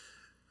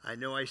I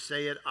know I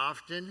say it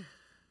often,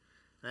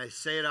 and I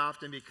say it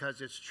often because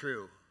it's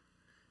true.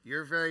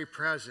 Your very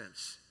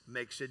presence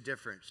makes a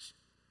difference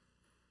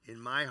in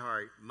my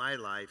heart, my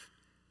life,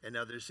 and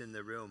others in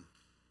the room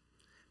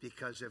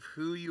because of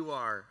who you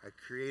are, a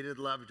created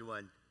loved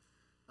one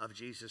of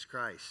Jesus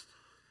Christ.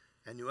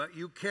 And what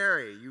you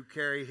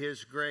carry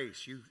his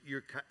grace,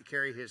 you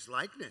carry his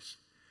likeness.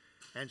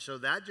 And so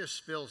that just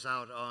spills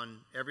out on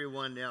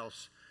everyone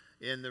else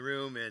in the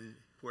room and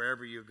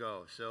wherever you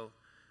go. So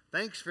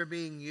thanks for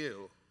being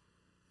you,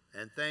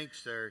 and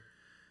thanks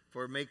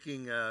for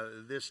making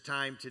this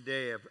time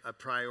today a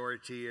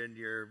priority in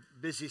your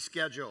busy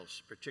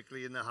schedules,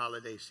 particularly in the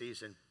holiday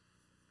season.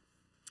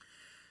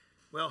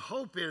 Well,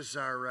 hope is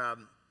our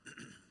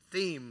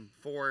theme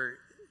for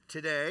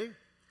today,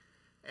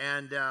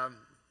 and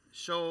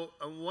so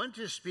I want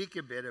to speak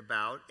a bit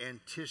about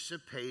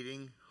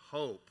anticipating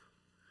hope.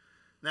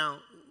 Now,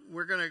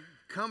 we're going to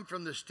come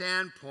from the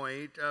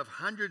standpoint of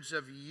hundreds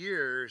of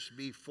years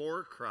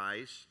before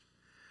Christ.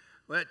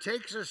 Well, it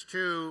takes us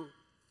to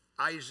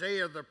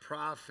Isaiah the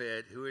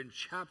prophet, who in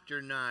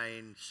chapter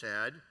 9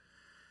 said,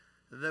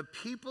 "The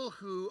people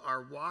who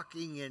are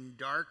walking in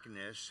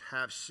darkness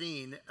have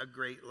seen a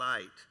great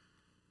light."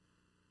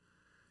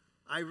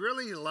 I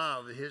really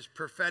love his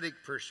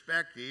prophetic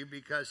perspective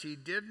because he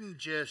didn't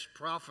just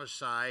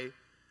prophesy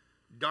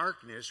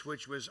darkness,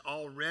 which was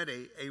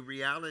already a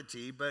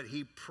reality, but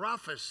he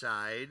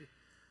prophesied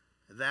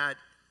that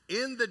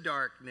in the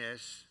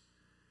darkness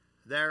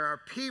there are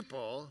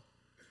people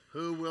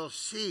who will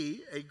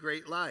see a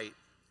great light.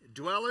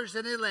 Dwellers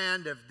in a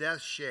land of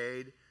death's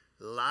shade,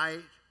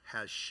 light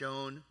has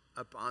shone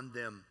upon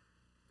them.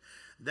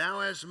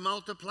 Thou hast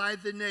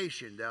multiplied the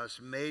nation, thou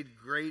hast made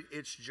great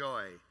its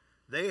joy.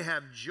 They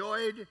have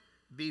joyed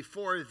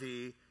before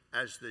thee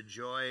as the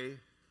joy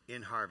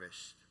in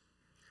harvest.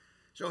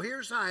 So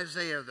here's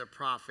Isaiah the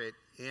prophet,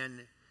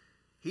 and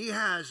he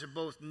has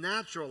both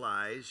natural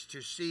eyes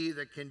to see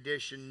the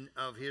condition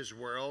of his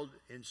world,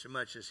 in so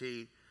much as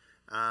he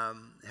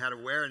had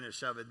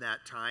awareness of it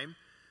that time,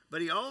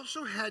 but he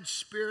also had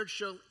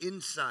spiritual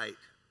insight.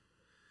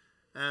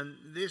 And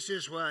this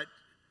is what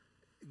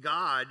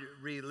God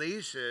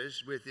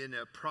releases within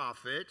a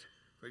prophet,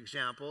 for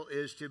example,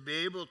 is to be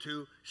able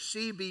to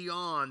see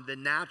beyond the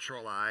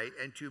natural eye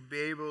and to be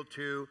able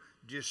to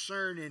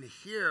discern and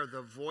hear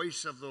the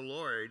voice of the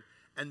Lord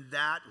and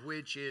that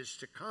which is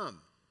to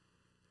come.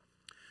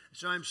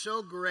 So I'm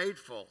so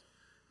grateful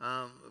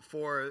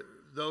for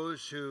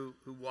those who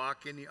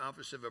walk in the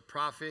office of a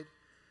prophet,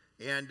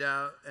 and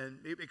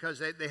because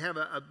they have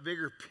a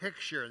bigger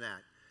picture in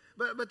that.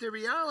 But the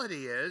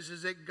reality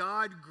is that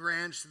God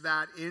grants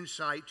that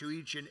insight to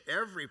each and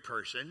every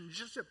person. It's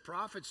just that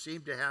prophets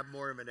seem to have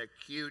more of an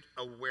acute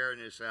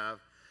awareness of,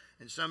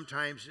 and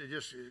sometimes they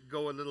just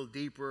go a little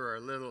deeper or a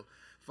little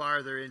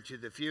farther into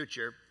the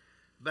future.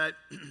 But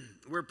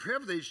we're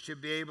privileged to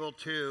be able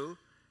to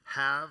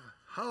have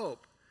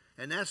hope.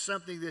 And that's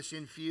something that's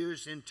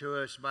infused into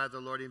us by the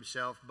Lord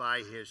himself, by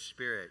his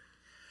Spirit.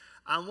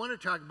 I want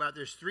to talk about,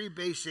 there's three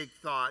basic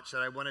thoughts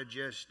that I want to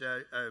just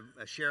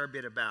share a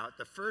bit about.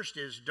 The first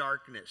is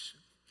darkness.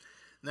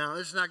 Now,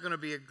 this is not going to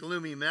be a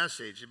gloomy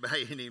message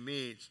by any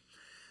means,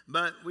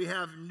 but we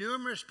have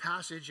numerous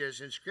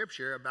passages in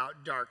Scripture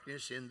about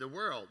darkness in the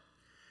world.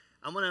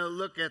 I want to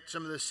look at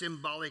some of the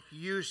symbolic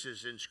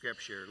uses in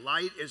Scripture.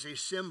 Light is a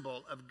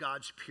symbol of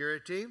God's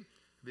purity,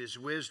 of his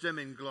wisdom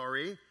and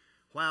glory,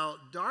 while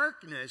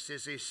darkness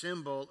is a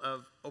symbol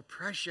of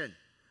oppression,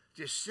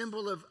 a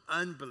symbol of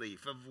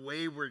unbelief, of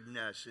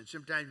waywardness, and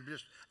sometimes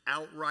just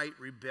outright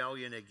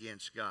rebellion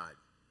against God.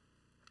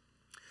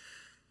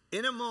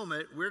 In a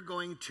moment, we're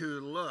going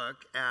to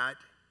look at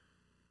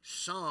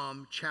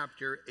Psalm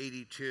chapter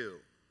 82.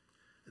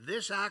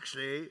 This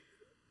actually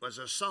was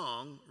a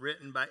song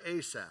written by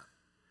Asaph.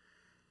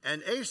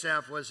 And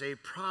Asaph was a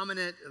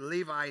prominent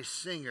Levi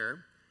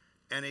singer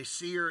and a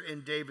seer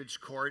in David's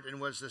court, and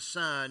was the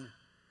son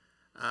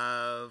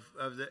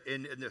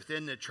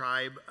within the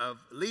tribe of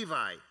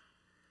Levi.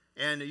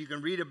 And you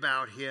can read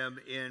about him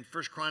in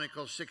 1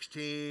 Chronicles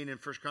 16 and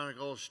 1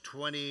 Chronicles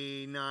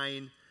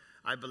 29,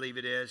 I believe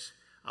it is.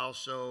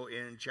 Also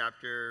in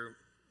chapter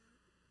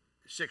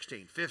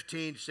 16,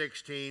 15,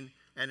 16,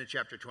 and in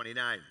chapter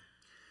 29.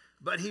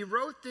 But he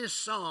wrote this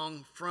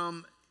song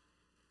from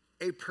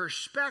a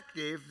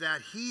perspective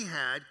that he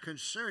had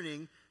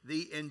concerning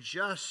the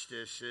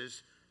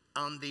injustices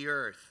on the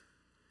earth.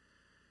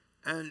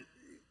 And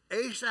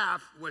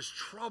Asaph was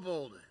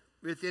troubled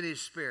within his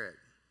spirit.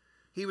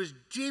 He was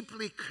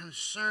deeply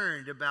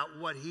concerned about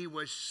what he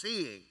was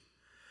seeing.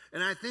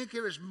 And I think it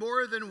was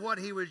more than what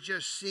he was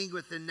just seeing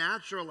with the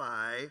natural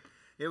eye.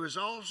 It was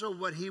also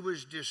what he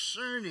was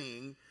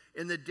discerning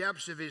in the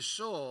depths of his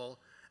soul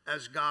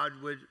as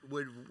God would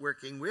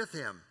working with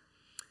him.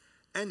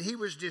 And he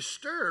was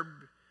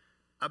disturbed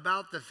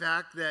about the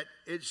fact that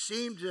it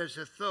seemed as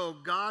though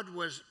God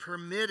was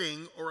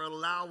permitting or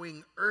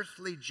allowing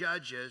earthly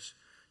judges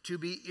to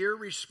be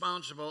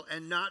irresponsible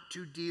and not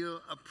to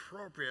deal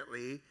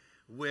appropriately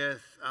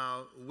with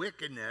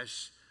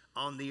wickedness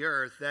on the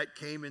earth that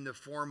came in the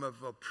form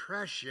of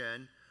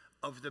oppression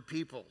of the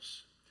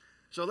peoples.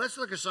 So let's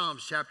look at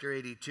Psalms chapter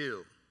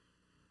 82.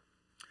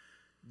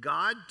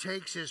 God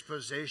takes his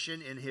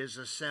position in his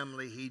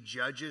assembly. He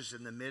judges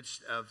in the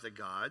midst of the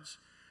gods.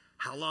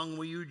 How long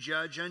will you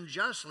judge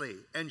unjustly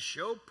and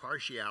show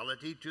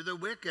partiality to the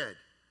wicked?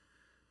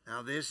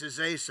 Now this is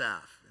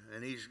Asaph,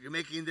 and he's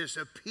making this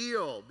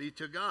appeal be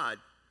to God.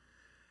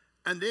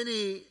 And then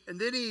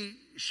he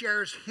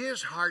shares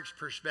his heart's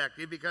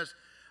perspective, because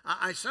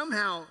I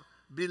somehow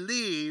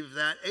believe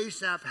that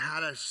Asaph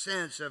had a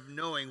sense of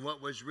knowing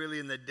what was really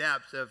in the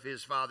depth of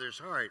his father's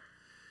heart.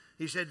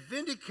 He said,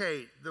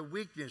 vindicate the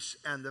weakness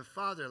and the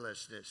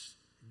fatherlessness.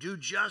 Do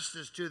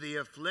justice to the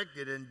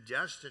afflicted and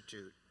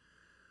destitute.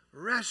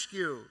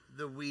 Rescue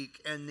the weak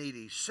and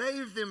needy.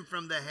 Save them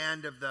from the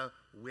hand of the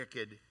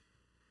wicked.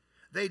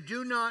 They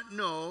do not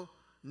know,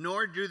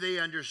 nor do they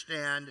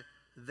understand.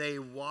 They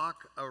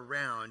walk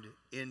around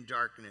in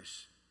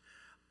darkness.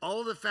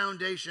 All the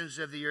foundations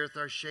of the earth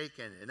are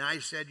shaken. And I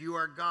said, you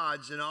are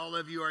gods, and all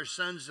of you are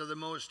sons of the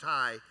Most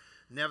High.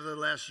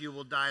 Nevertheless, you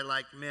will die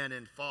like men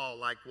and fall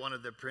like one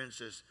of the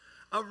princes.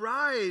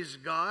 Arise,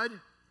 God,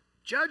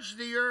 judge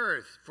the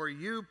earth, for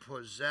you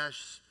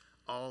possess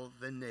all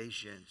the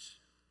nations.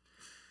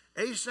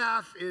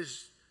 Asaph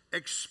is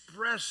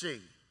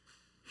expressing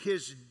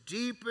his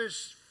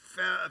deepest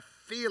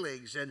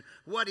feelings and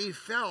what he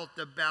felt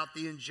about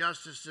the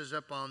injustices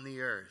upon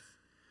the earth.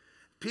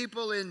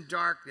 People in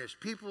darkness,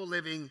 people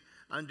living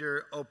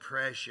under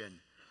oppression.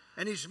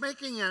 And he's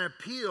making an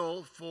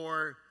appeal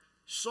for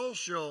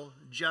social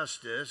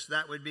justice,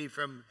 that would be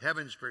from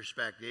heaven's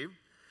perspective,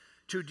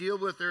 to deal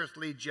with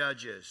earthly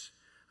judges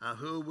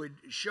who would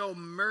show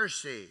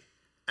mercy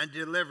and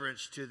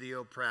deliverance to the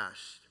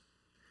oppressed.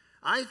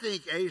 I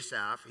think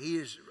Asaph,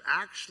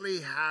 actually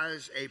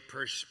has a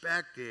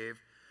perspective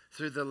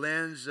through the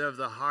lens of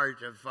the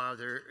heart of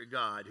Father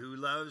God, who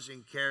loves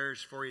and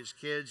cares for his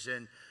kids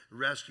and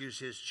rescues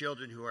his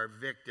children who are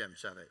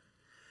victims of it.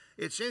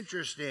 It's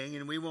interesting,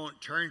 and we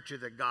won't turn to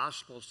the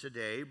Gospels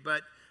today,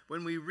 but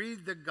when we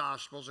read the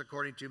Gospels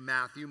according to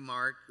Matthew,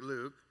 Mark,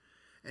 Luke,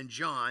 and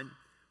John,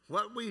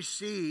 what we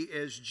see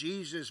is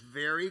Jesus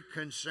very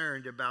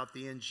concerned about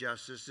the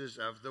injustices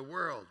of the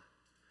world.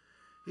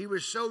 He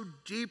was so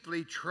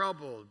deeply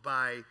troubled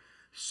by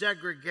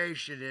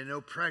segregation and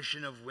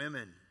oppression of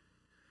women.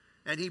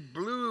 And he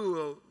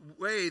blew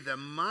away the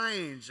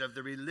minds of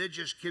the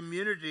religious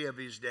community of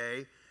his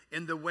day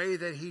in the way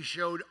that he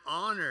showed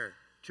honor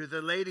to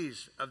the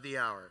ladies of the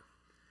hour.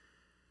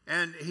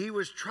 And he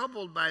was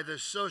troubled by the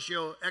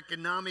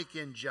socioeconomic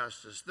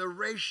injustice, the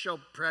racial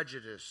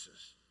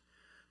prejudices,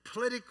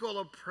 political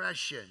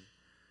oppression,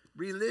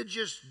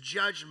 religious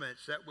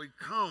judgments that would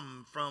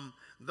come from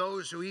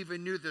those who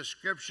even knew the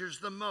scriptures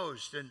the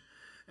most. And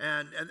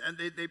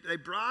they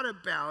brought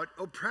about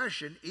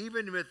oppression,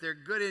 even with their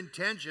good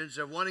intentions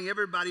of wanting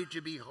everybody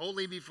to be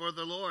holy before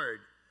the Lord.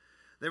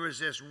 There was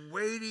this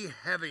weighty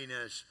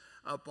heaviness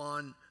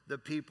upon the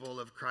people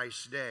of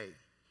Christ's day.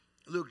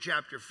 Luke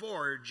chapter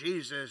 4,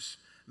 Jesus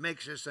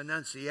makes this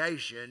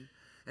annunciation,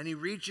 and he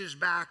reaches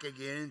back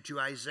again to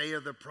Isaiah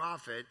the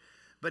prophet,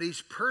 but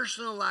he's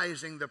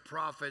personalizing the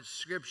prophet's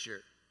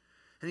scripture.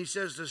 And he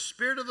says, the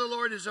Spirit of the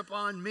Lord is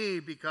upon me,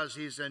 because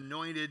he's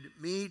anointed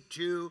me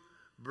to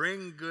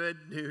bring good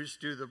news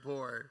to the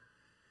poor.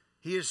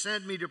 He has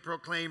sent me to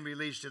proclaim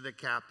release to the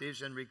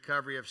captives and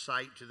recovery of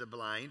sight to the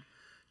blind,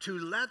 to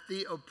let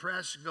the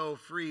oppressed go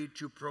free,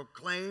 to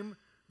proclaim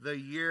the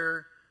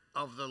year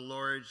of the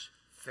Lord's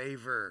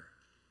favor.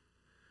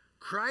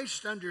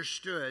 Christ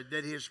understood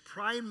that his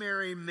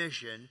primary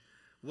mission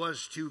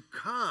was to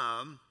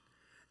come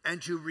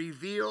and to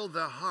reveal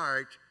the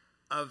heart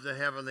of the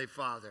Heavenly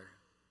Father.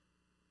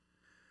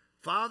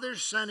 Father,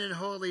 Son, and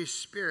Holy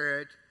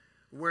Spirit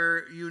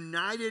were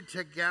united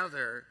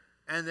together,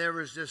 and there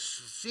was this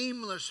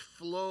seamless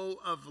flow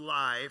of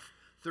life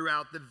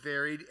throughout the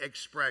varied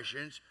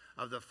expressions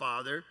of the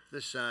Father,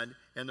 the Son,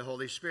 and the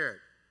Holy Spirit.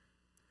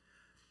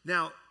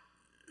 Now,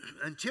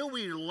 until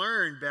we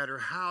learn better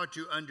how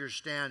to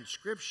understand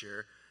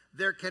Scripture,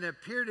 there can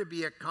appear to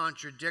be a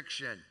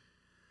contradiction.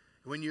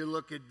 When you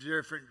look at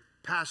different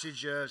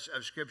passages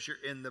of Scripture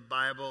in the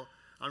Bible,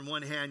 on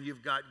one hand,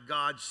 you've got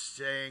God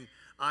saying,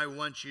 I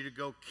want you to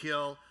go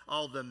kill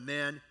all the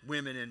men,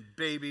 women, and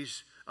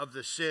babies of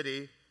the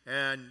city.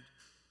 And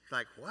it's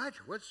like, what?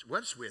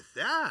 What's with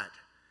that?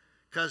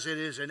 Because it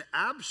is an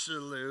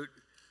absolute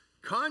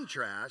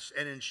contrast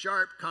and in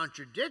sharp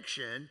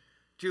contradiction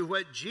to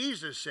what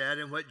Jesus said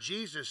and what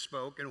Jesus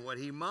spoke and what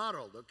he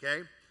modeled,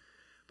 okay?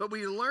 But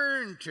we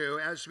learn to,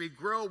 as we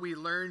grow, we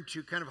learn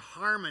to kind of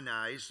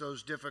harmonize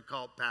those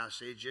difficult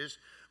passages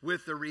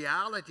with the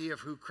reality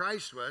of who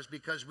Christ was,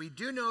 because we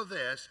do know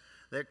this,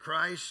 that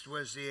Christ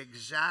was the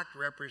exact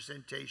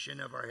representation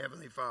of our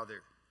Heavenly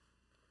Father.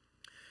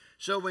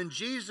 So when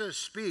Jesus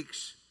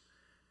speaks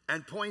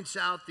and points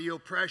out the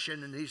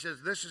oppression, and he says,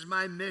 this is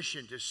my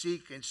mission, to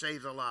seek and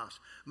save the lost.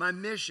 My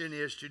mission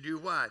is to do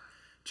what?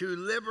 To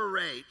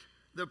liberate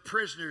the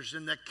prisoners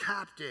and the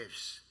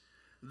captives,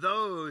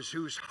 those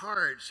whose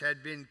hearts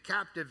had been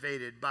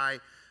captivated by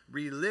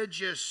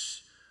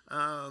religious,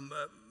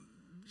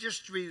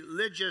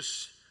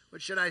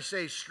 what should I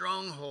say,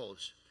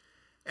 strongholds.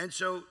 And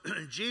so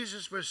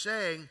Jesus was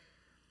saying,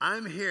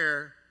 I'm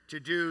here to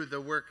do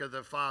the work of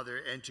the Father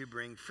and to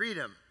bring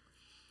freedom.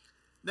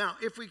 Now,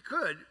 if we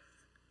could,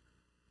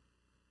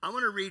 I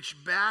want to reach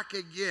back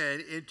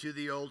again into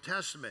the Old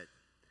Testament.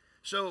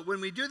 So when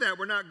we do that,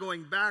 we're not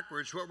going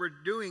backwards. What we're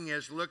doing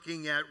is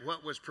looking at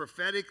what was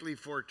prophetically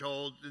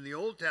foretold in the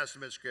Old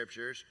Testament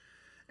scriptures,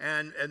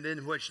 and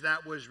then which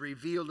that was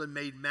revealed and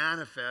made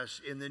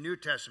manifest in the New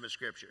Testament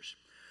scriptures.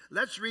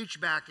 Let's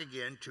reach back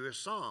again to a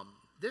psalm.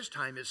 This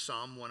time is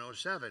Psalm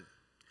 107.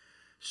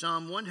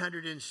 Psalm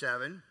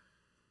 107,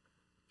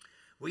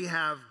 we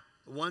have,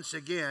 once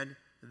again,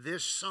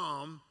 this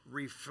psalm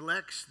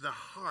reflects the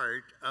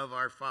heart of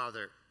our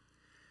Father.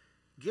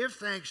 Give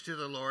thanks to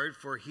the Lord,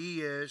 for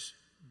he is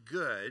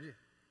good.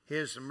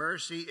 His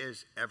mercy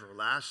is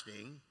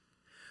everlasting.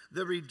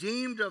 The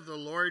redeemed of the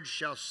Lord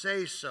shall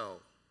say so,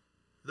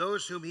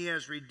 those whom he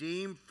has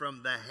redeemed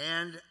from the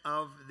hand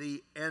of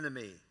the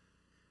enemy,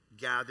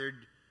 gathered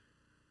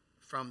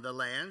from the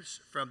lands,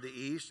 from the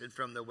east and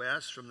from the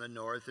west, from the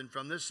north and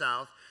from the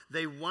south.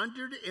 They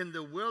wandered in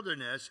the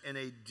wilderness in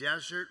a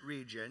desert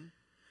region,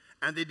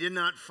 and they did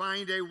not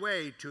find a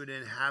way to an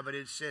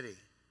inhabited city.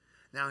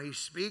 Now he's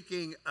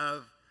speaking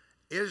of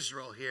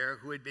Israel here,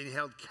 who had been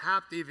held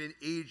captive in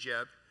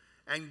Egypt,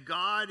 and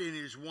God in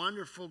his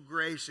wonderful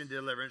grace and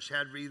deliverance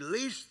had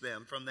released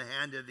them from the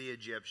hand of the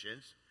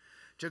Egyptians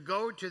to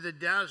go to the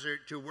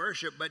desert to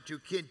worship, but to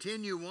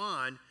continue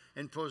on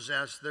and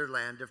possess their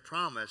land of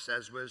promise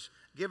as was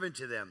given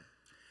to them.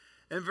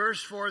 In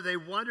verse 4, they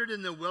wandered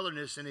in the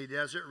wilderness in a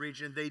desert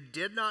region. They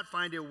did not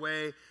find a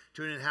way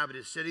to an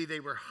inhabited city. They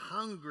were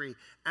hungry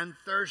and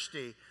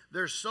thirsty.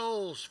 Their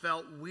souls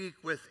felt weak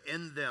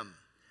within them.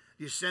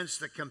 You sense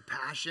the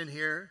compassion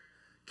here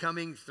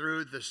coming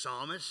through the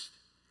psalmist.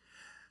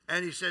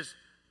 And he says,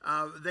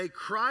 they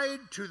cried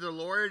to the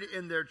Lord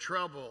in their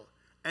trouble,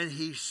 and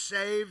he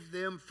saved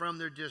them from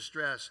their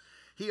distress.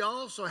 He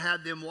also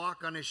had them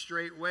walk on a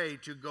straight way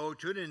to go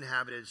to an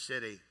inhabited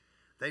city.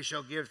 They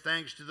shall give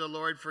thanks to the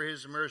Lord for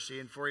his mercy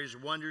and for his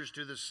wonders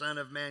to the Son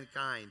of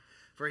mankind.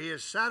 For he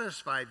has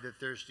satisfied the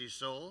thirsty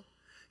soul.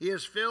 He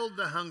has filled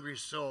the hungry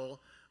soul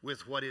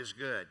with what is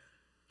good.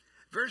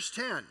 Verse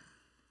 10,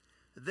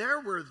 there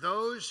were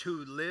those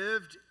who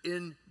lived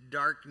in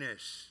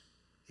darkness.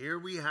 Here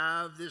we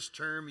have this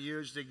term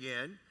used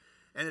again,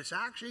 and it's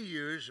actually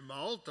used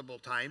multiple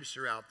times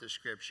throughout the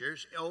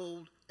scriptures,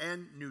 Old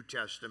and New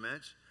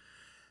Testaments.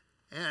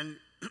 And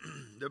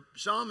the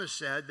psalmist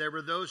said, there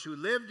were those who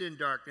lived in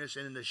darkness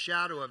and in the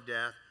shadow of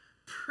death,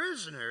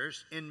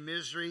 prisoners in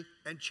misery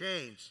and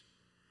chains.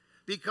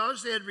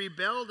 Because they had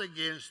rebelled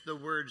against the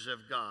words of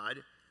God,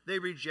 they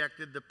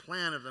rejected the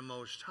plan of the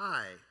Most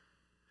High.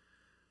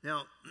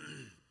 Now,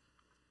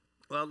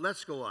 well,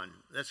 let's go on.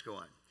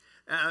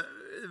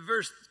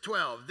 Verse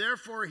 12,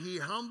 therefore he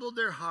humbled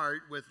their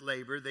heart with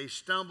labor. They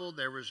stumbled.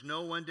 There was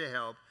no one to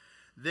help.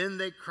 Then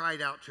they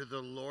cried out to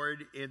the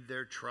Lord in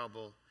their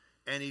trouble,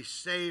 and he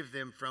saved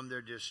them from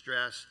their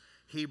distress.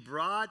 He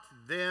brought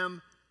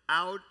them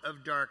out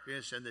of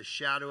darkness and the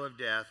shadow of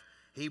death.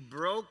 He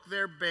broke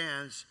their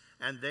bands,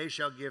 and they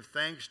shall give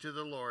thanks to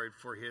the Lord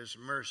for his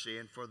mercy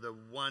and for the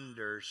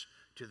wonders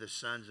to the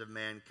sons of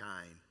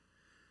mankind.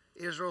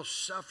 Israel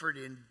suffered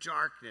in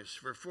darkness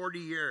for 40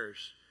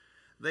 years.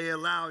 They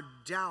allowed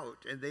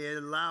doubt and they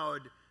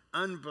allowed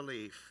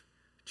unbelief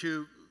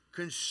to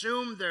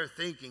consume their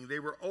thinking. They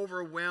were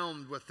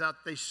overwhelmed with what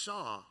they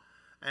saw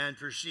and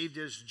perceived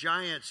as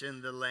giants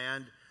in the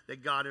land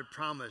that God had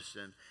promised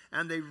them.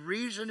 And they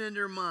reasoned in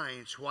their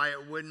minds why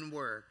it wouldn't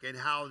work and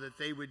how that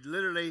they would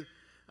literally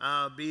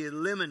be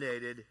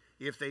eliminated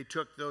if they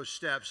took those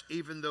steps,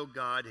 even though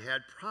God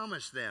had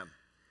promised them.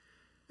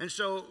 And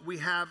so we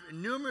have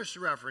numerous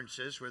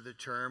references where the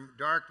term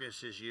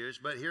darkness is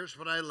used, but here's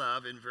what I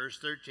love in verse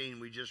 13,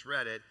 we just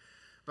read it.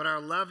 But our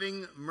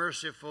loving,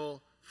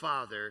 merciful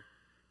Father,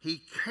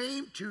 he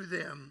came to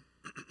them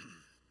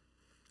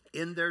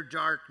in their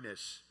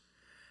darkness,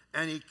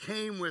 and he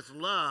came with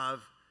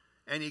love,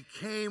 and he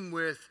came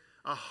with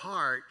a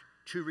heart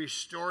to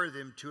restore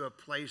them to a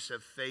place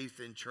of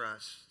faith and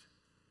trust.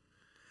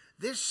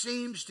 This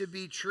seems to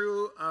be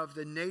true of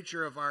the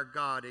nature of our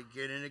God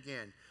again and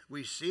again.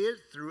 We see it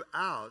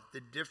throughout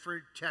the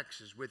different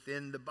texts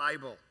within the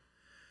Bible.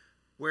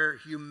 Where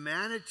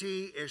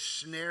humanity is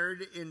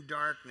snared in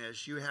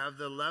darkness, you have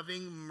the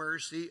loving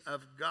mercy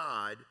of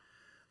God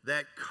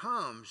that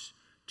comes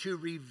to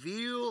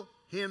reveal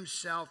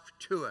himself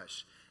to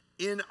us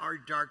in our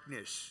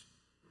darkness.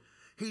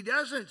 He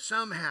doesn't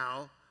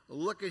somehow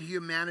look at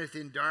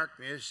humanity in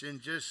darkness and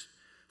just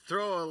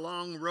throw a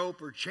long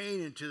rope or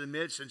chain into the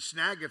midst and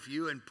snag a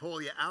few and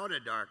pull you out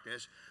of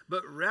darkness,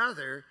 but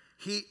rather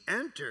he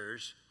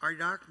enters our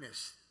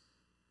darkness.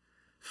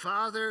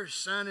 Father,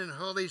 Son, and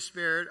Holy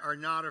Spirit are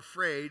not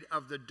afraid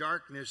of the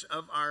darkness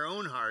of our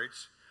own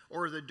hearts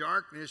or the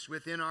darkness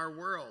within our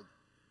world.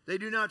 They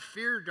do not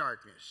fear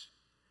darkness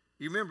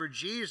You remember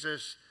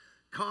Jesus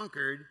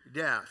conquered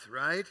death,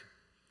 right?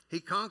 He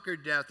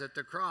conquered death at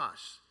the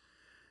cross.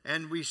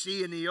 And we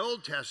see in the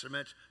Old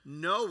Testament,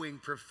 knowing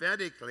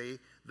prophetically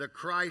the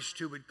Christ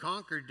who would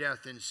conquer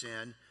death and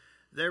sin,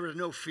 there was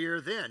no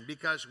fear then,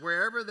 because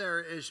wherever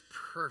there is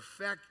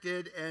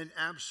perfected and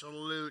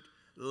absolute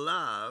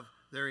love,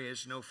 there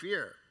is no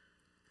fear.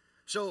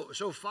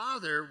 So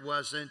Father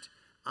wasn't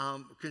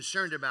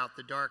concerned about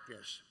the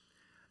darkness.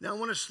 Now I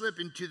want to slip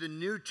into the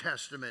New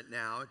Testament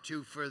now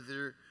to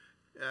further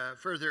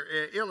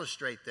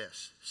illustrate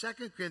this.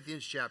 2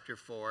 Corinthians chapter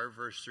 4,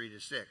 verse 3 to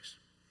 6.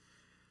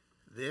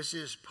 This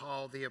is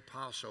Paul the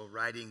Apostle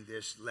writing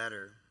this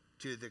letter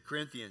to the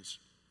Corinthians.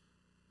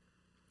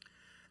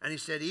 And he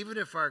said, even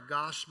if our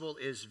gospel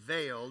is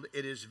veiled,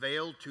 it is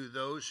veiled to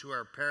those who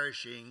are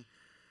perishing.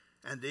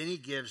 And then he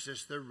gives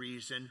us the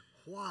reason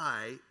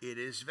why it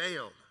is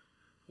veiled.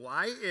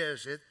 Why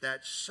is it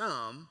that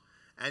some,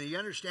 and you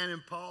understand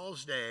in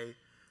Paul's day,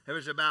 there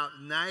was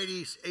about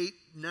 98,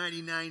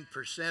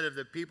 99% of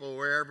the people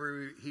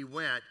wherever he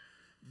went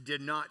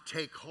did not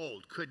take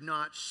hold, could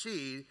not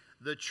see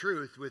the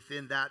truth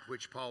within that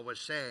which Paul was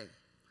saying.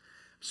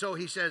 So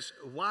he says,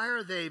 why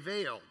are they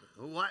veiled?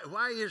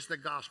 Why is the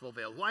gospel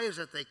veiled? Why is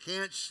it they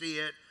can't see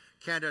it,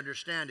 can't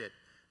understand it?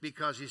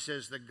 Because he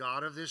says the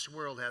God of this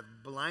world hath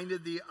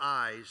blinded the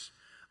eyes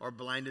or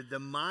blinded the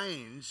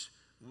minds,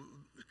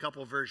 a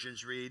couple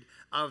versions read,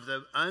 of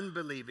the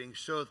unbelieving,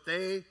 so that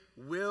they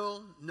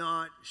will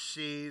not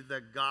see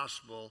the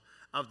gospel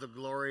of the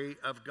glory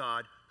of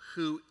God,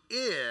 who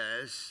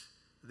is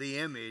the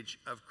image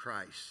of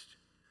Christ.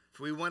 If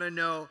we want to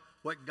know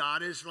what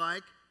God is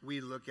like, we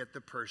look at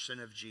the person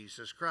of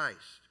Jesus Christ.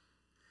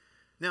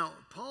 Now,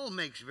 Paul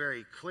makes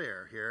very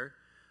clear here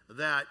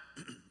that,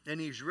 and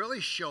he's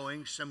really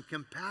showing some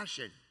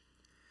compassion,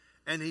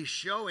 and he's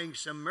showing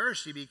some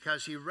mercy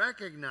because he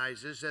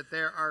recognizes that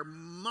there are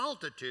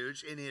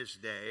multitudes in his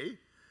day.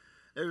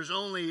 There was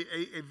only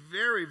a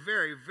very,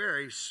 very,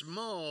 very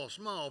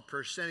small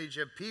percentage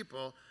of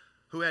people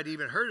who had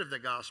even heard of the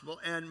gospel,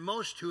 and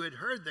most who had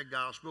heard the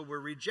gospel were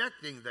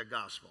rejecting the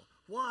gospel.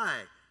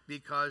 Why?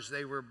 Because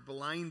they were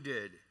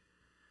blinded.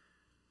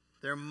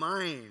 Their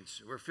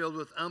minds were filled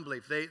with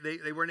unbelief.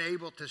 They weren't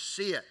able to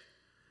see it.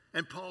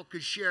 And Paul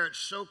could share it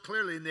so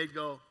clearly, and they'd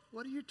go,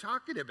 what are you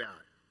talking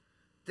about?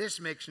 This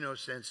makes no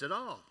sense at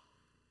all.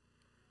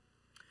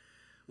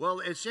 Well,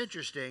 it's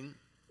interesting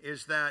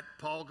is that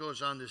Paul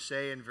goes on to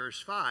say in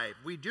verse 5,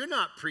 we do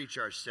not preach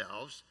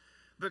ourselves,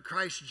 but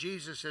Christ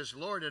Jesus as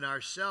Lord, and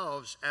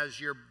ourselves as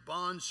your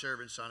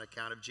bondservants on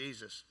account of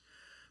Jesus.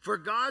 For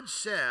God,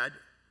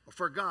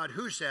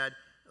 who said,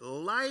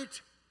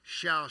 light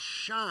shall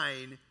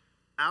shine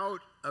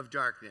out of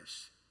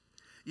darkness.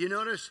 You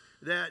notice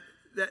that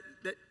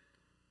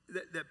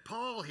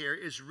Paul here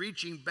is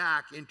reaching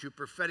back into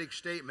prophetic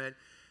statement,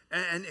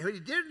 and he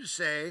didn't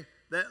say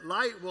that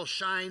light will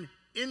shine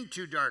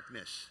into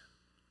darkness.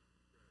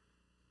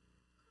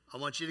 I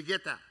want you to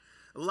get that.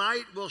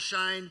 Light will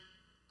shine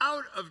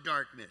out of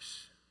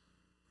darkness.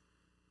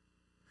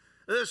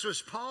 This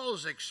was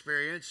Paul's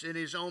experience in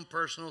his own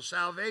personal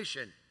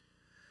salvation.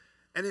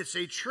 And it's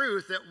a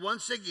truth that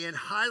once again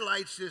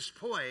highlights this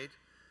point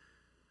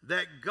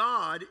that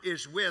God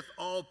is with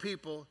all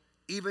people,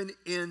 even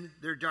in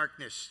their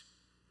darkness.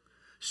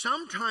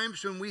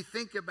 Sometimes when we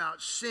think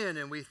about sin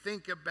and we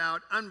think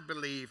about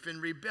unbelief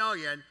and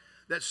rebellion,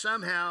 that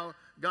somehow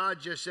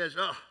God just says,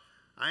 oh,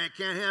 I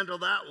can't handle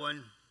that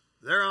one.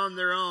 They're on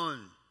their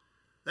own.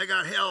 They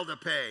got hell to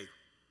pay.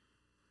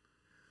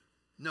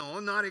 No,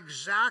 not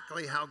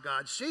exactly how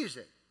God sees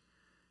it.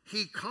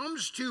 He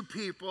comes to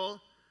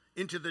people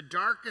into the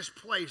darkest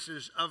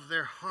places of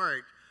their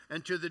heart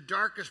and to the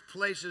darkest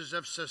places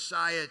of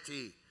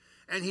society.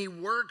 And he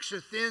works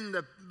within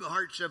the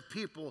hearts of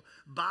people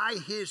by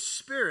his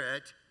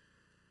Spirit.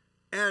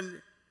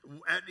 And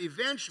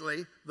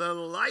eventually the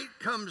light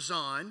comes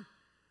on.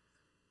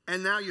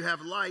 And now you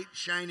have light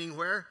shining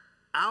where?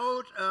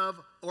 Out of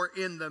or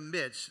in the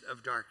midst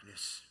of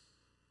darkness.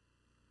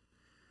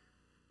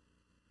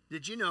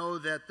 Did you know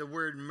that the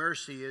word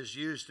mercy is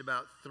used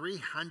about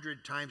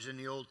 300 times in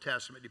the Old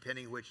Testament,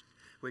 depending which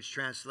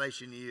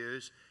translation you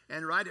use,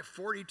 and right at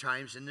 40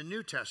 times in the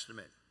New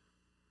Testament?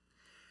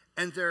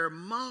 And there are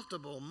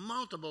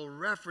multiple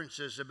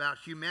references about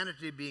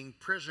humanity being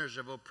prisoners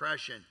of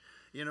oppression,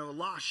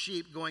 lost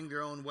sheep going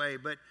their own way.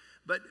 But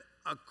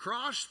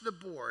across the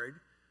board,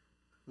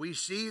 we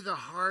see the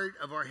heart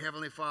of our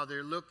Heavenly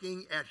Father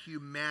looking at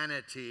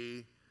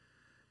humanity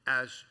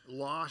as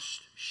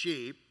lost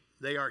sheep.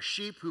 They are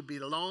sheep who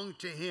belong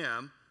to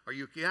Him, or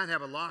you can't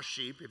have a lost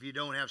sheep if you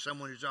don't have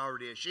someone who's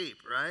already a sheep,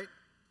 right?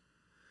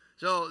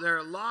 So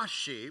they're lost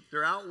sheep.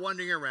 They're out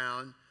wandering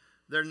around.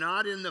 They're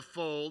not in the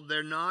fold.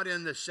 They're not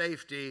in the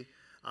safety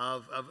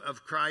of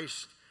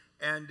Christ.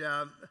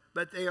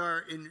 But they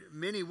are in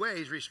many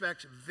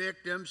respects,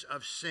 victims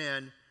of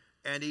sin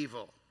and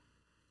evil.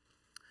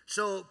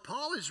 So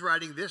Paul is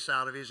writing this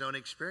out of his own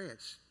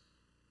experience.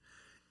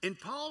 In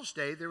Paul's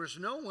day, there was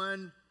no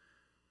one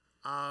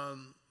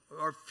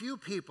or few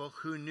people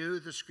who knew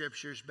the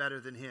Scriptures better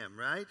than him,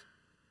 right?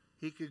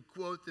 He could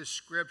quote the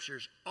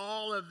scriptures,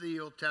 all of the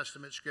Old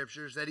Testament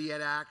scriptures that he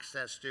had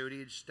access to, and he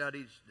had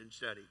studied and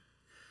studied.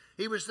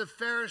 He was the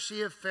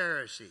Pharisee of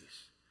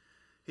Pharisees.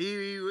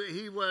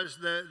 He was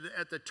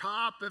at the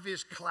top of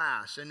his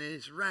class and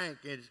his rank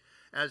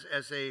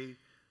as a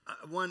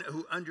one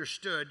who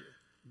understood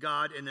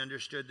God and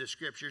understood the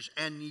scriptures,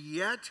 and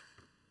yet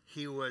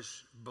he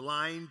was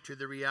blind to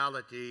the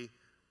reality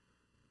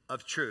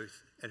of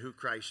truth and who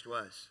Christ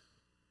was.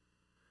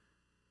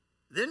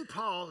 Then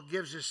Paul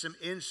gives us some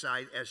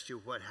insight as to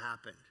what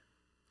happened.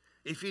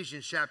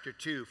 Ephesians chapter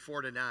 2,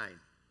 4-9.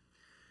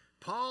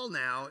 Paul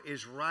now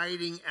is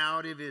writing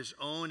out of his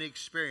own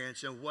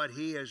experience and what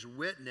he has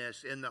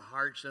witnessed in the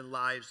hearts and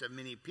lives of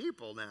many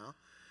people now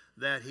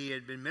that he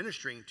had been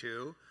ministering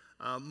to,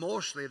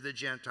 mostly of the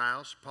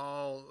Gentiles.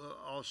 Paul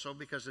also,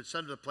 because in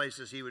some of the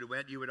places he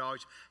went, you would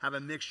always have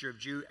a mixture of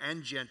Jew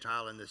and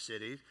Gentile in the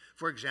city.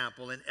 For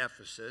example, in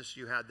Ephesus,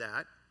 you had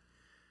that.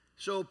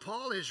 So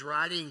Paul is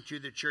writing to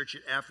the church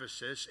at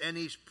Ephesus, and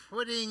he's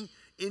putting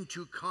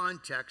into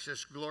context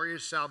this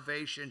glorious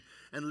salvation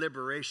and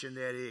liberation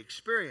that he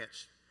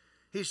experienced.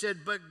 He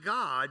said, "But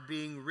God,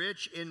 being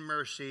rich in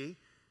mercy,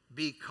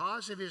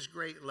 because of his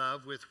great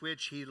love with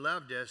which he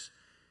loved us,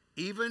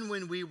 even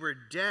when we were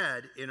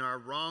dead in our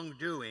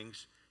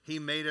wrongdoings, he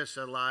made us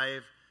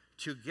alive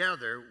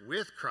together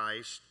with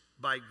Christ.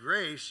 By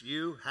grace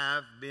you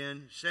have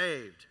been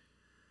saved,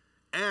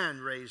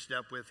 and raised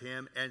up with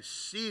him, and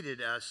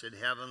seated us in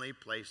heavenly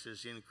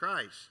places in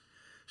Christ,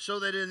 so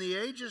that in the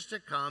ages to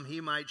come he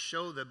might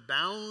show the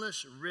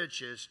boundless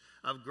riches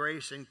of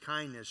grace and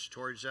kindness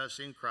towards us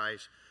in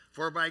Christ.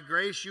 For by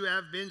grace you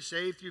have been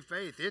saved through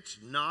faith. It's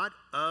not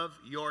of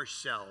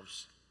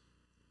yourselves."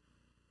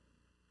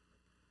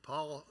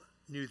 Paul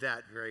knew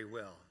that very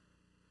well.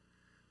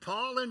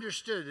 Paul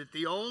understood that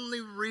the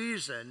only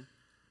reason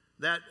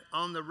that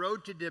on the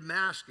road to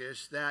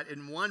Damascus, that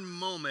in one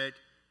moment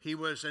he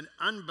was an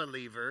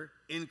unbeliever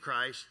in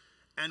Christ,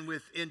 and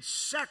within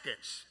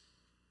seconds,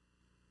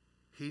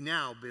 he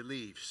now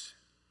believes.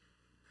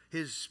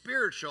 His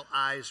spiritual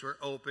eyes were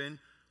open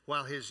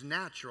while his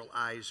natural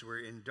eyes were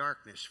in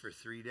darkness for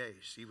 3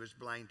 days. He was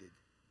blinded.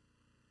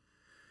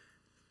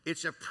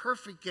 It's a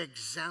perfect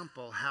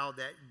example how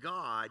that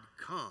God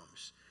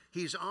comes.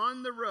 He's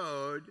on the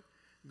road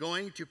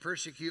going to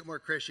persecute more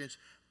Christians,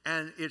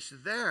 and it's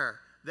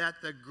there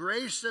that the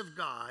grace of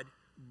God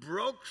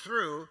broke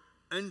through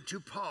unto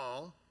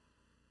Paul,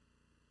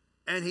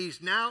 and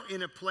he's now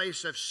in a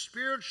place of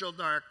spiritual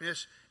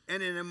darkness,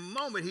 and in a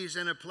moment he's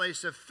in a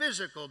place of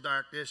physical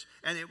darkness,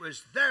 and it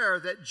was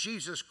there that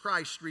Jesus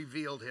Christ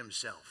revealed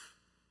himself.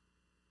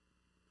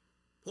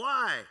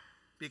 Why?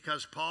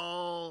 Because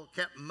Paul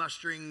kept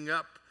mustering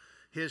up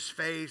his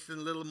faith, and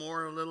a little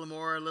more, a little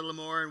more, a little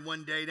more, and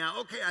one day now,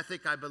 okay, I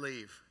think I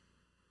believe.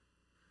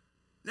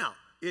 Now,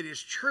 it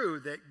is true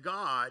that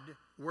God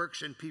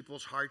works in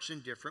people's hearts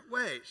in different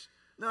ways.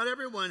 Not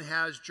everyone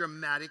has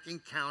dramatic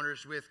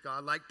encounters with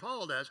God like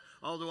Paul does,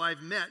 although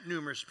I've met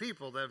numerous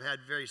people that have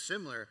had very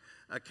similar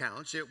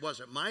accounts. It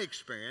wasn't my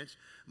experience.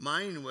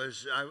 Mine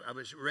was, I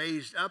was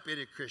raised up in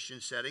a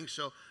Christian setting,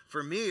 so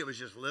for me it was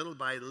just little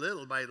by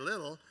little by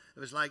little. It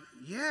was like,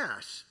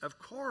 yes, of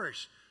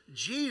course,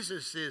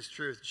 Jesus is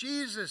truth.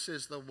 Jesus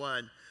is the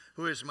one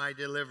who is my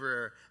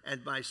deliverer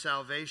and my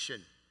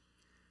salvation.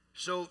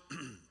 So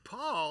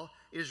Paul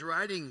is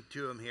writing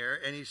to him here,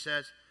 and he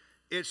says,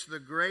 it's the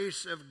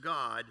grace of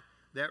God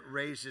that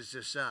raises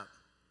us up.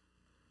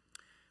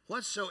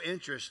 What's so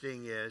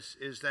interesting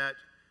is that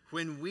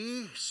when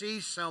we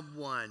see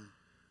someone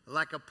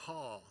like a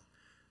Paul,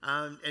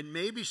 and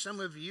maybe some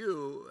of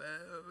you,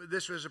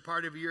 this was a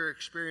part of your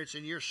experience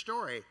in your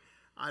story,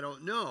 I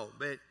don't know,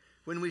 but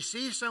when we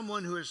see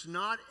someone who has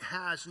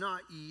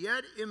not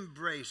yet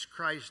embraced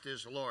Christ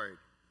as Lord,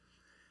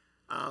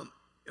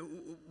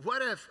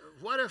 what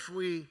if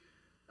we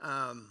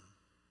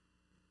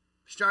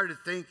started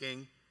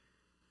thinking,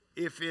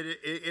 if it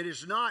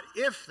is not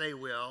if they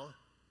will,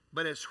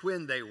 but it's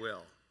when they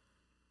will?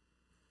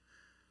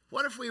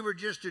 What if we were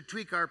just to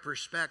tweak our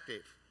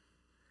perspective,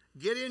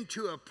 get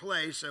into a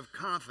place of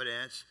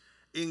confidence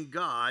in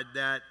God,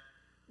 that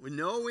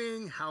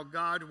knowing how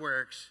God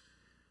works,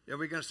 that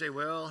we're going to say,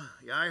 well,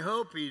 yeah, I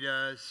hope he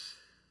does.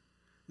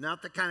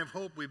 Not the kind of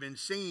hope we've been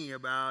singing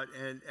about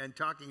and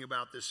talking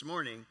about this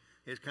morning.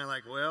 It's kind of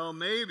like, well,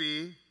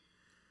 maybe.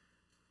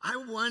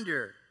 I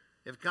wonder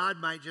if God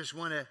might just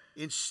want to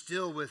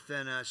instill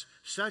within us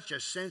such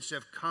a sense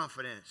of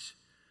confidence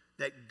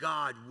that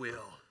God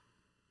will.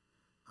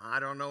 I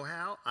don't know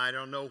how, I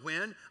don't know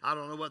when, I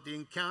don't know what the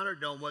encounter,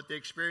 don't know what the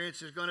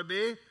experience is going to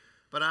be,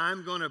 but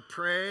I'm going to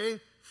pray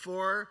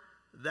for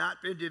that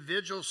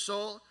individual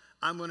soul.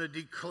 I'm going to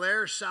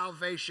declare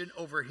salvation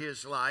over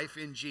his life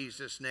in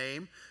Jesus'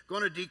 name.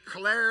 Going to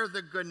declare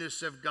the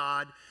goodness of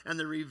God and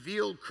the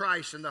revealed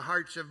Christ in the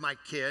hearts of my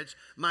kids,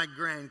 my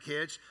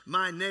grandkids,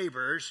 my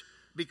neighbors,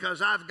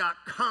 because I've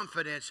got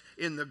confidence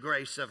in the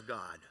grace of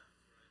God.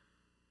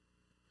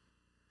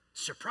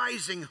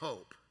 Surprising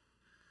hope.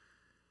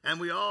 And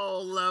we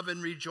all love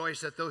and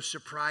rejoice at those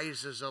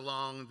surprises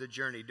along the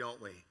journey,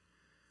 don't we?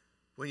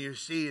 When you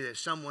see that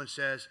someone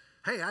says,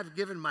 hey, I've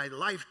given my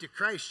life to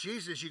Christ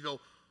Jesus, you go,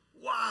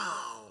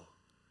 wow.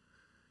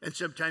 And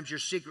sometimes you're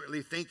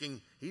secretly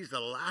thinking, he's the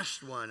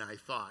last one I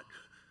thought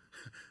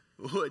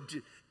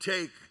would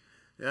take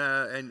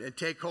and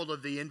take hold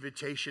of the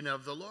invitation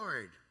of the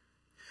Lord.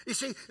 You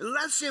see,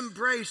 let's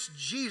embrace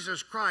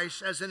Jesus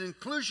Christ as an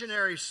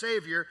inclusionary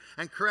Savior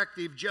and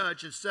corrective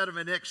judge instead of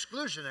an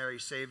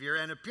exclusionary Savior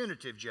and a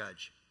punitive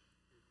judge.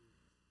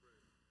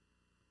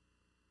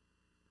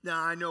 Now,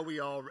 I know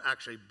we all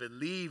actually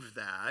believe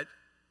that,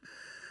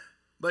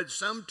 but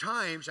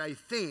sometimes I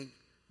think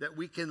that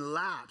we can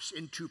lapse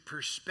into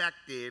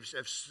perspectives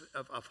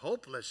of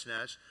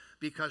hopelessness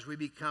because we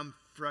become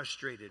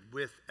frustrated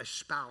with a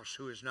spouse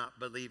who is not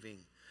believing,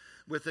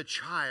 with a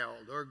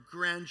child or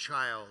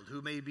grandchild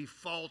who may be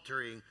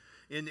faltering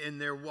in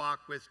their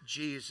walk with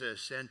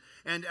Jesus,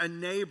 and a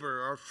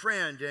neighbor or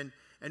friend,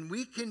 and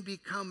we can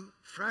become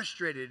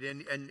frustrated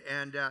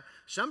and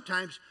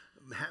sometimes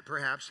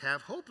perhaps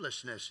have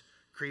hopelessness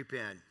creep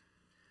in.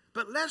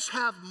 But let's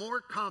have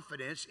more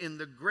confidence in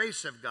the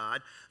grace of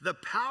God, the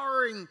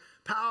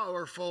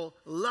powerful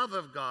love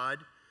of God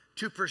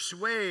to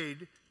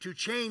persuade, to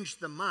change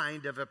the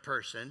mind of a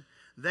person,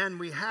 than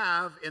we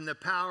have in the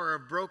power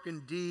of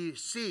broken,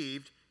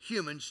 deceived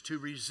humans to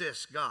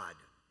resist God.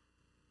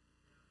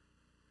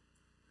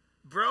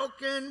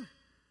 Broken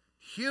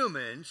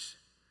humans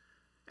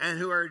and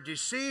who are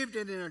deceived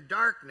and in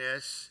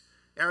darkness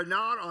are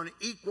not on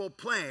equal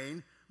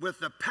plane with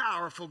the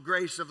powerful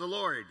grace of the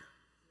Lord.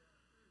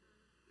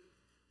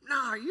 No,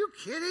 are you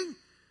kidding?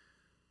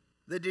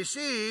 The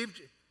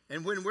deceived,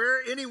 and when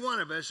any one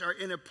of us are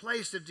in a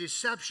place of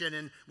deception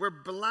and we're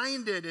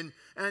blinded, and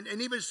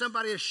even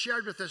somebody has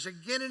shared with us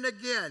again and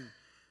again,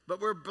 but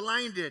we're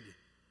blinded.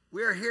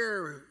 We're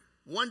here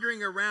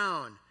wandering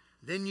around.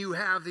 Then you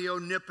have the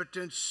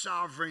omnipotent,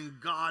 sovereign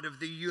God of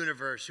the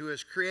universe who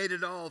has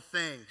created all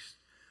things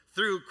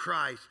through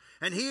Christ,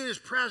 and he is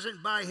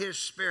present by his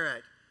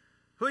Spirit.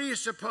 Who do you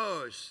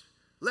suppose?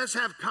 Let's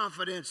have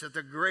confidence that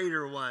the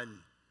greater one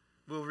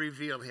will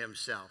reveal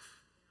himself.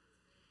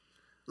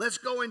 Let's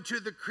go into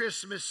the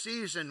Christmas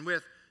season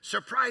with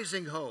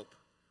surprising hope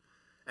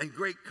and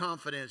great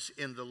confidence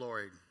in the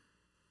Lord.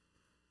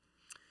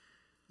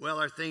 Well,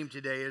 our theme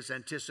today is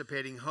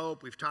anticipating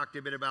hope. We've talked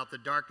a bit about the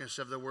darkness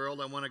of the world.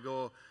 I want to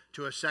go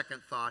to a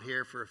second thought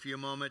here for a few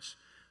moments.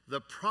 The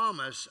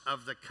promise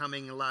of the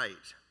coming light.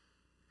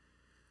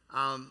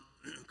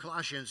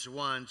 Colossians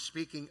 1,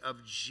 speaking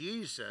of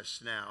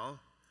Jesus now,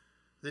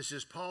 this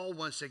is Paul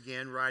once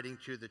again writing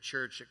to the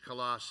church at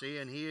Colossae,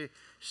 and he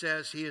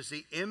says he is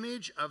the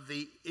image of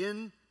the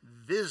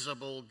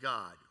invisible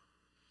God,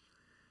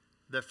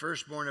 the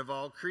firstborn of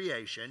all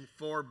creation,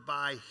 for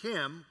by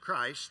him,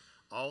 Christ,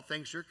 all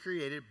things are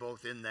created,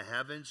 both in the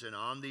heavens and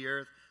on the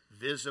earth,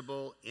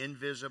 visible,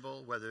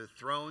 invisible, whether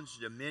thrones,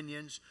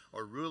 dominions,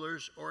 or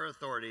rulers or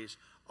authorities.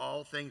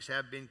 All things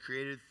have been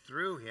created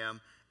through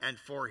him and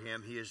for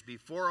him. He is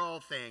before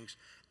all things,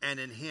 and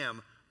in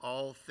him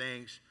all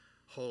things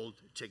hold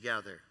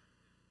together.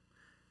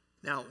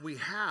 Now, we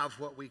have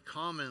what we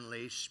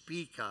commonly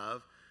speak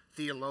of.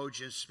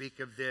 Theologians speak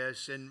of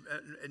this, and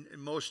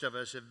most of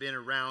us have been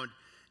around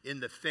in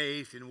the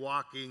faith and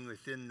walking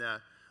within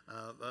the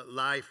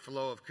life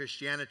flow of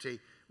Christianity.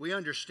 We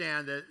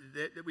understand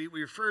that we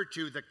refer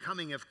to the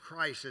coming of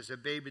Christ as a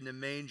babe in the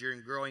manger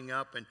and growing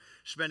up and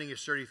spending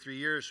his 33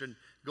 years and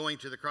going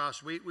to the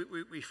cross. We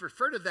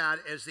refer to that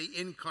as the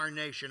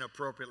incarnation,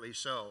 appropriately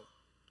so.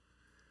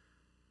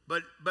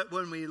 But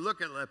when we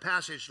look at a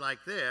passage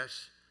like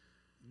this,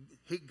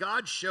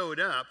 God showed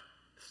up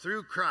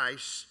through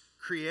Christ's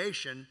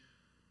creation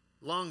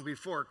long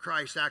before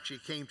Christ actually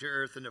came to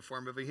earth in the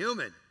form of a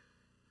human.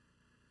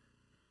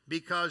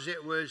 Because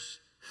it was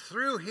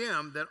through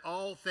him that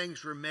all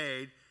things were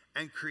made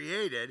and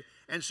created.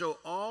 And so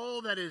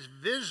all that is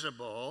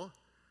visible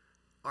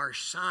are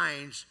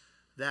signs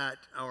that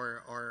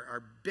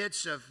are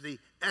bits of the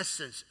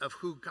essence of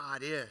who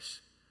God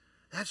is.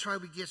 That's why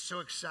we get so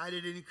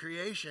excited in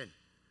creation.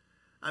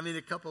 I mean,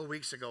 a couple of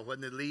weeks ago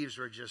when the leaves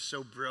were just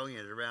so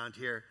brilliant around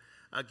here,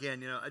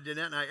 again,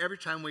 Danette and I, every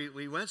time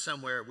we went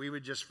somewhere, we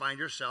would just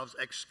find ourselves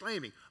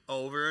exclaiming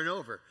over and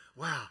over,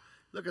 wow,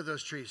 look at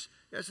those trees.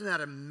 Isn't that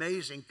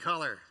amazing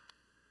color?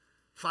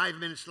 5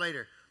 minutes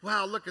later,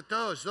 wow, look at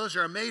those. Those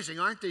are amazing,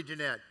 aren't they,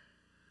 Danette?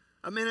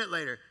 A minute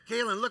later,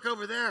 Galen, look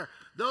over there.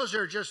 Those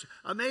are just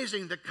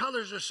amazing. The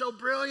colors are so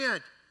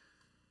brilliant.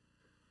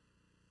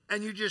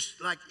 And you just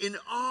like in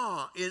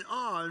awe,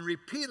 and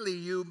repeatedly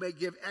you may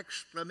give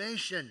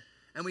exclamation.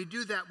 And we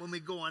do that when we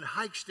go on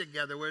hikes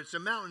together, where it's a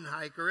mountain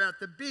hike or at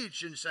the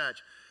beach and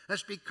such.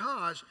 That's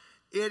because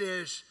it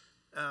is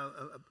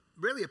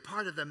really a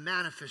part of the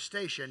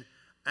manifestation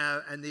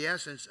and the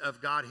essence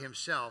of God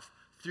himself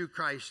through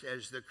Christ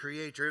as the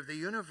creator of the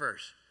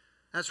universe.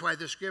 That's why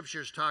the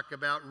scriptures talk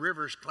about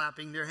rivers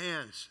clapping their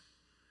hands,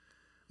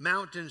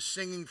 mountains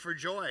singing for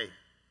joy.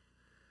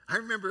 I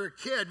remember a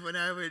kid, when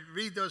I would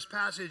read those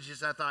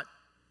passages, I thought,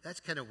 that's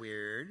kind of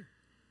weird.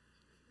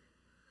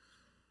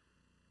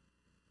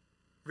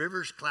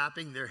 Rivers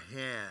clapping their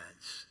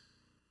hands.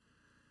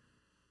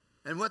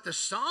 And what the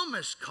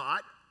psalmist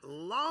caught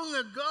long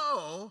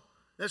ago,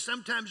 that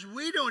sometimes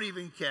we don't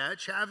even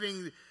catch,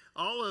 having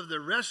all of the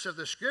rest of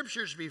the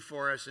scriptures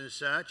before us and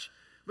such,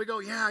 we go,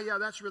 yeah,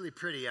 that's really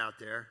pretty out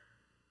there.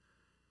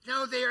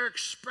 No, they are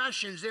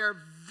expressions, they are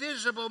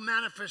visible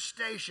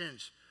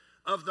manifestations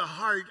of the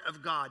heart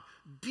of God.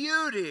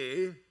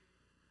 Beauty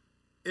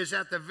is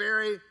at the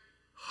very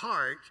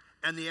heart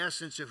and the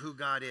essence of who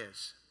God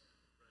is.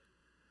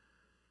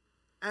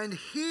 And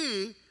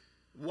he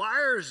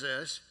wires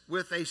us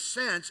with a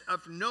sense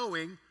of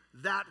knowing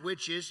that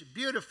which is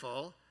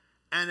beautiful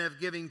and of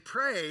giving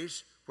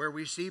praise where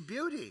we see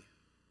beauty,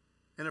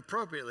 and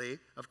appropriately,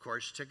 of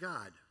course, to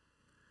God.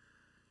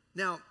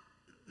 Now,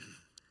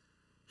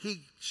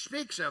 he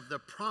speaks of the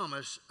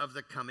promise of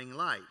the coming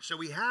light. So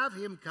we have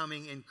him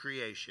coming in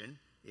creation,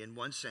 in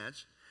one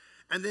sense.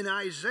 And then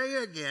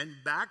Isaiah again,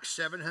 back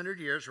 700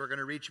 years, we're going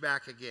to reach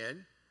back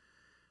again,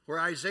 where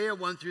Isaiah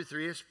 1 through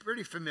 3 is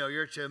pretty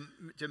familiar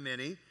to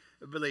many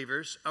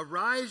believers.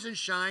 Arise and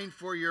shine,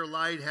 for your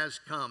light has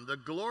come. The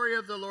glory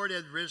of the Lord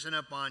hath risen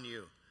upon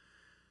you.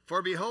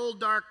 For behold,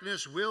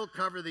 darkness will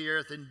cover the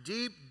earth, and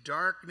deep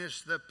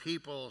darkness the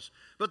peoples.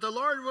 But the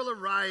Lord will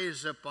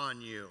arise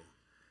upon you.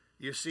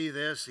 You see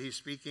this, he's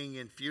speaking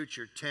in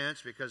future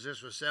tense because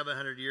this was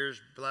 700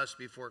 years plus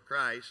before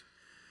Christ.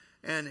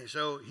 And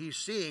so he's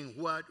seeing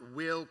what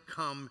will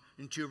come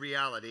into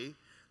reality.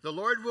 The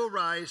Lord will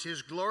rise,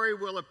 his glory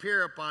will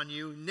appear upon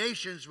you,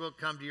 nations will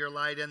come to your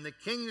light, and the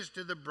kings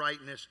to the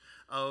brightness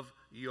of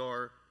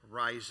your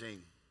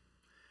rising.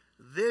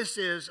 This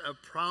is a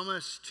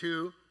promise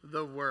to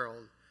the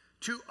world,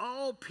 to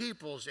all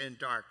peoples in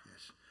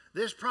darkness.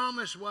 This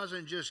promise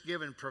wasn't just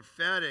given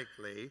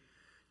prophetically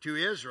to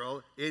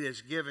Israel, it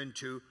is given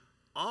to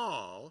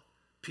all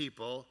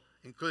people,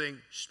 including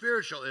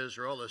spiritual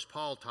Israel, as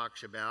Paul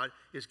talks about,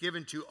 is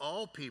given to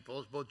all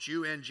peoples, both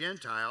Jew and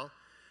Gentile,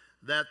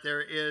 that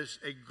there is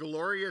a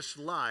glorious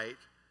light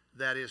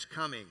that is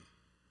coming.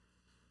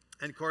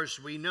 And of course,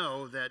 we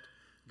know that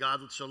God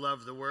so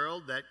loved the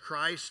world that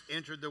Christ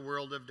entered the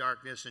world of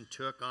darkness and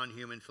took on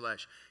human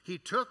flesh. He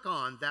took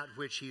on that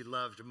which he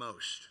loved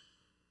most.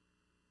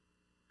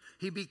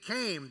 He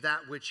became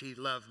that which he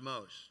loved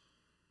most.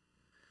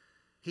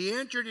 He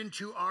entered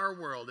into our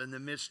world in the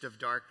midst of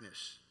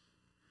darkness.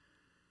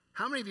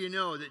 How many of you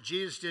know that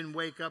Jesus didn't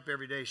wake up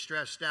every day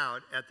stressed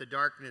out at the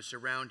darkness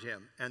around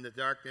him and the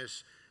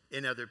darkness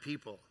in other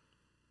people?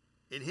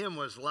 In him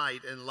was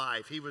light and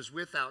life. He was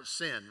without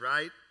sin,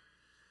 right?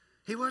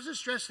 He wasn't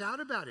stressed out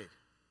about it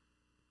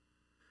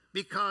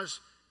because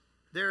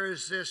there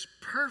is this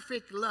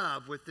perfect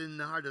love within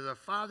the heart of the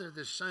Father,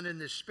 the Son, and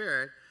the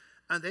Spirit,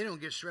 and they don't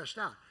get stressed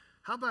out.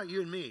 How about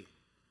you and me?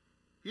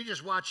 You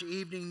just watch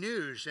evening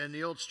news and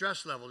the old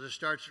stress level just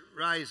starts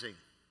rising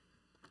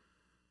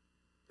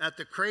at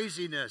the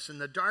craziness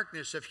and the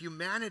darkness of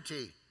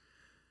humanity.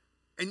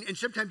 And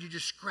sometimes you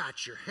just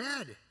scratch your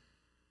head.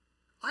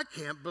 I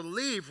can't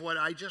believe what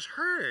I just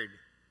heard.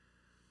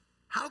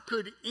 How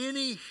could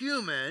any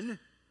human,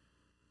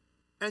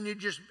 and it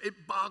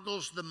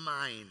boggles the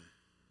mind.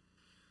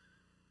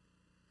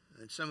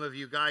 And some of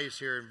you guys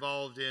here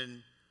involved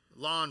in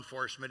law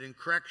enforcement and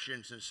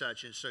corrections and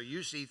such, and so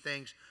you see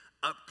things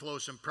up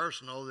close and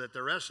personal that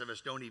the rest of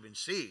us don't even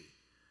see.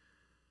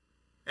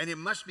 And it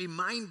must be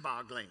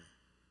mind-boggling.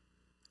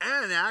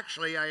 And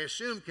actually, I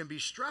assume, can be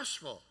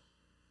stressful.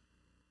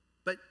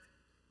 But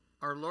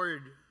our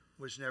Lord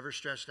was never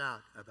stressed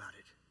out about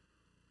it.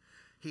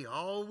 He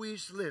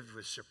always lived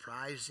with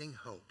surprising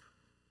hope.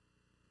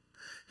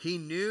 He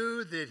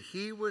knew that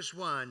he was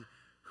one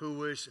who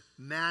was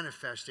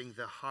manifesting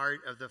the heart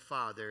of the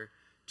Father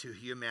to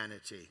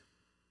humanity.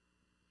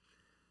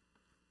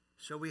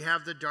 So we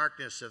have the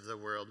darkness of the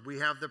world. We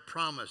have the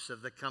promise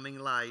of the coming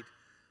light.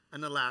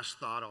 And the last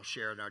thought I'll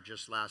share in our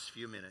just last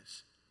few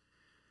minutes.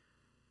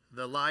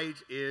 The light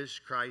is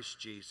Christ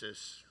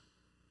Jesus,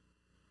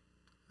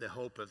 the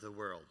hope of the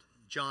world.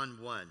 John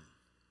 1.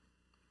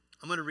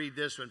 I'm going to read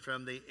this one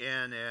from the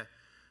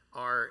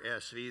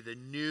NRSV, the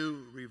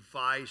New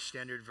Revised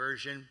Standard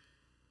Version.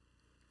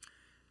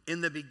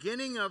 In the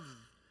beginning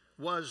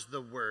was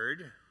the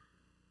Word.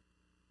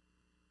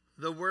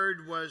 The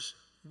Word was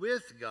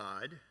with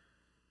God.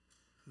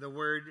 The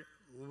Word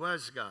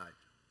was God.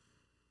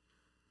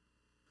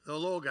 The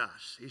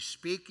Logos. He's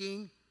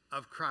speaking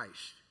of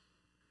Christ.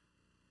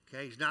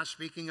 Okay, he's not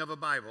speaking of a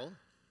Bible,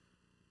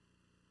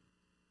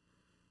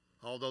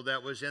 although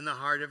that was in the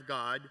heart of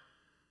God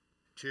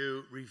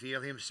to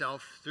reveal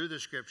himself through the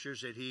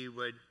scriptures that he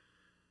would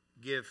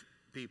give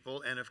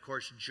people. And of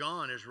course,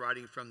 John is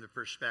writing from the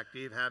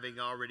perspective, having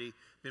already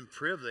been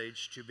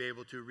privileged to be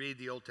able to read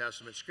the Old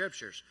Testament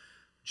scriptures.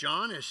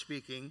 John is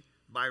speaking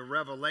by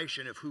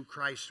revelation of who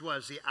Christ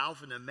was, the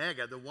Alpha and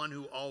Omega, the one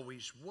who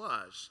always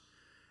was.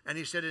 And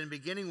he said in the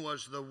beginning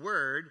was the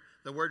Word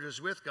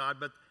was with God,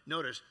 but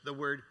notice, the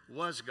Word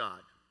was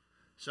God.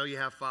 So you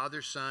have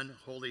Father, Son,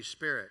 Holy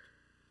Spirit.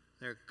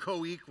 They're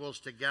co-equals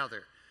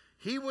together.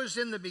 He was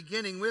in the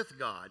beginning with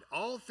God.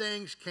 All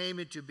things came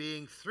into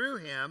being through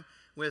him.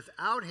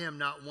 Without him,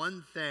 not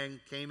one thing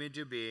came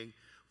into being.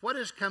 What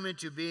has come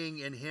into being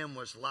in him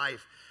was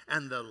life,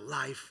 and the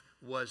life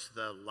was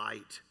the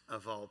light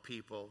of all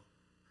people.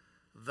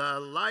 The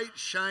light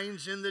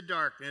shines in the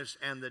darkness,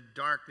 and the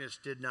darkness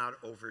did not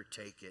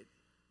overtake it.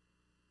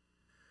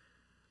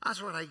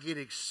 That's what I get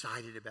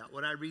excited about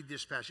when I read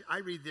this passage. I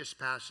read this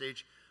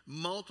passage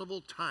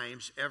multiple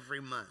times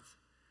every month,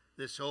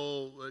 this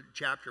whole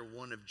chapter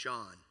 1 of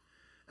John.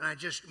 And I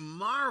just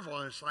marvel,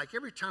 and it's like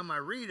every time I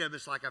read them,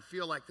 it's like I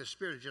feel like the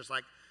Spirit is just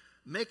like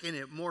making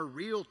it more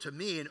real to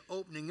me and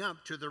opening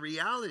up to the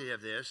reality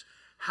of this,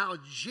 how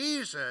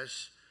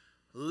Jesus,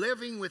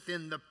 living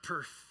within the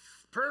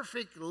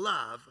perfect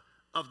love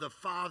of the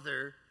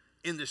Father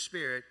in the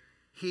Spirit,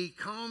 he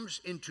comes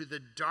into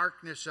the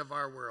darkness of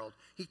our world.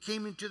 He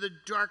came into the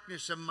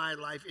darkness of my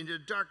life, into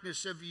the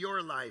darkness of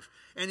your life.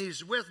 And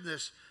he's with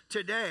us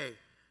today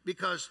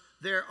because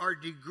there are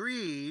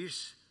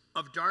degrees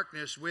of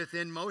darkness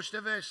within most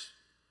of us.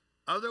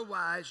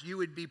 Otherwise, you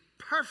would be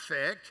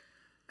perfect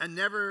and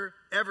never,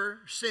 ever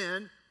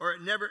sin or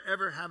never,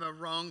 ever have a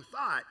wrong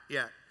thought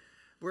yet.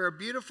 We're a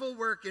beautiful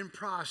work in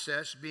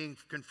process being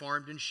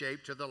conformed and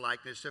shaped to the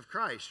likeness of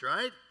Christ,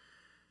 right?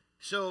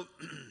 So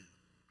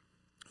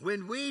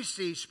when we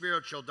see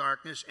spiritual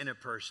darkness in a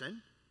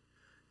person,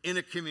 in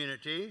a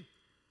community,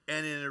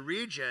 and in a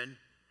region,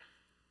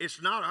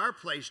 it's not our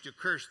place to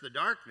curse the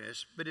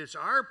darkness, but it's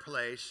our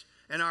place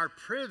and our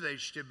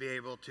privilege to be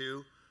able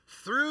to,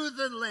 through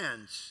the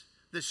lens,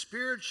 the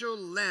spiritual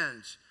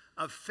lens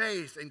of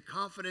faith and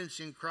confidence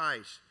in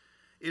Christ,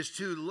 is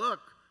to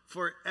look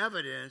for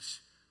evidence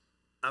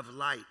of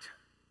light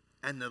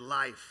and the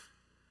life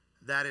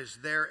that is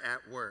there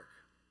at work.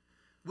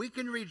 We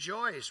can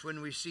rejoice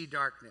when we see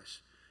darkness.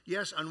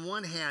 Yes, on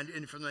one hand,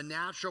 and from the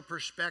natural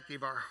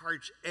perspective, our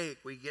hearts ache.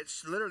 We get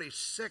literally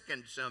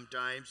sickened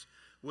sometimes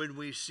when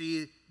we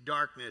see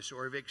darkness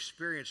or have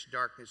experienced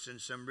darkness in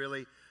some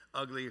really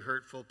ugly,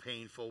 hurtful,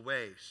 painful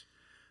ways.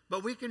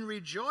 But we can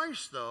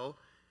rejoice, though,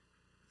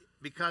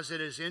 because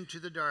it is into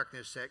the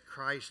darkness that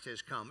Christ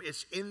has come.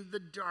 It's in the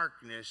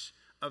darkness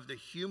of the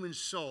human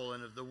soul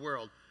and of the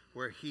world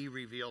where he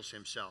reveals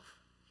himself.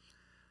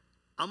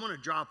 I'm going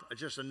to drop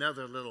just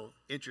another little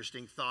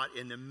interesting thought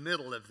in the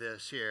middle of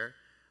this here.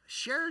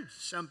 Shared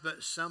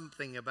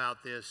something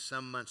about this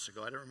some months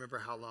ago. I don't remember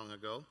how long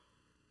ago,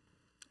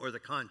 or the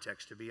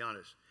context, to be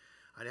honest.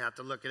 I'd have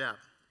to look it up.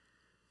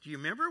 Do you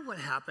remember what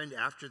happened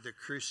after the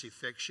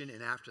crucifixion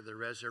and after the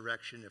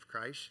resurrection of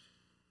Christ?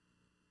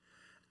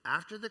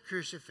 After the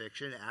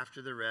crucifixion,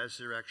 after the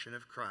resurrection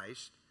of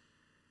Christ,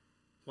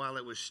 while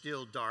it was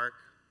still dark,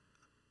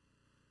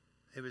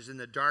 it was in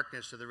the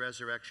darkness of the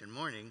resurrection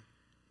morning,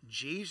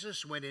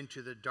 Jesus went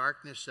into the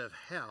darkness of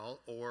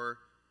hell, or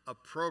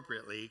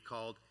appropriately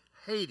called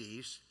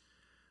Hades,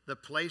 the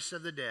place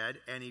of the dead,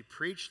 and he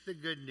preached the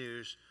good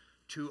news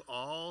to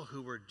all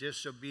who were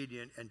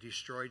disobedient and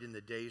destroyed in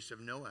the days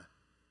of Noah.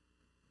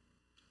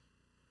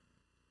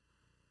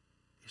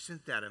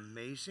 Isn't that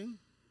amazing?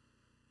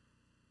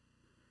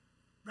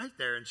 Right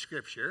there in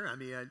Scripture. I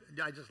mean,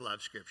 I just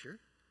love Scripture.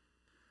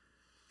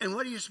 And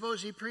what do you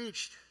suppose he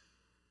preached?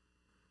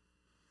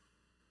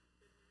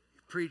 He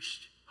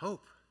preached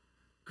hope,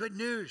 good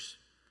news.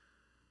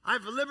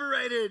 I've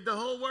liberated the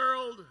whole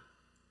world.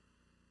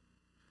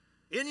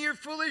 In your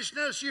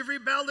foolishness, you've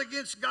rebelled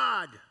against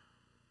God.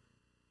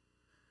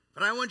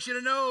 But I want you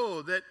to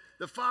know that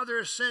the Father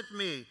has sent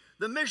me.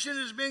 The mission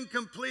has been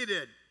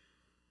completed.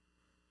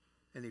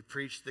 And he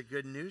preached the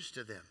good news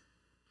to them,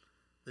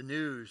 the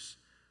news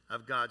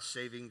of God's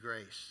saving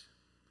grace.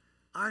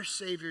 Our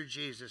Savior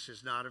Jesus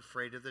is not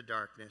afraid of the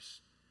darkness.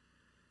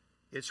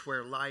 It's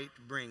where light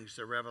brings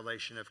the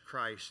revelation of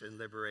Christ and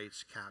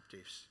liberates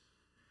captives.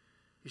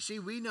 You see,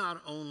 we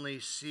not only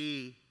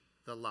see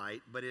the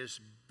light, but it's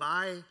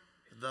by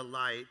the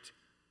light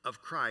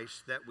of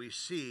Christ that we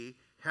see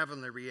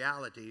heavenly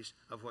realities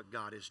of what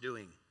God is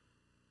doing.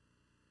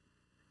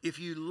 If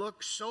you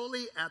look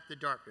solely at the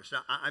darkness,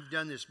 now I've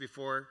done this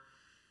before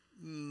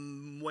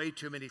way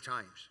too many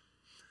times.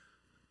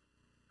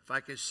 If I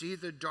can see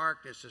the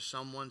darkness of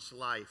someone's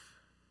life,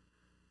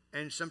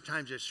 and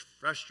sometimes it's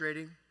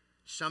frustrating,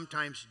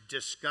 sometimes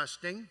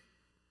disgusting,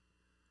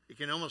 it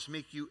can almost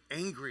make you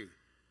angry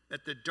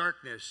at the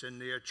darkness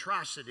and the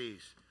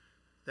atrocities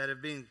that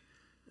have been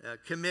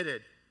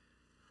committed.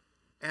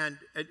 And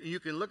you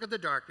can look at the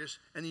darkness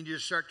and then you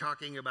just start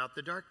talking about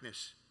the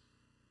darkness.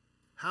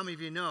 How many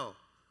of you know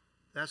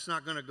that's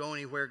not going to go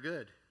anywhere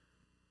good?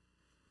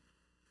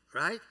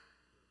 Right?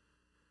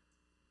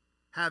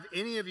 Have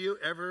any of you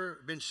ever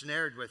been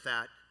snared with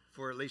that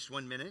for at least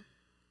 1 minute?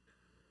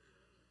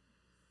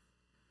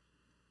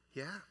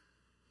 Yeah?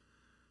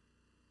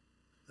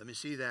 Let me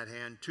see that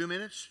hand. 2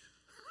 minutes?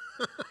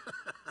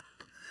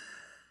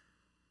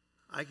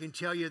 I can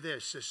tell you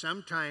this, so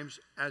sometimes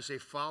as a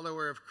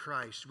follower of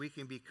Christ, we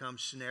can become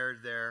snared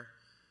there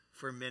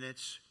for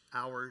minutes,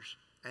 hours,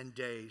 and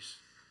days,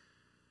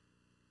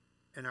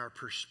 and our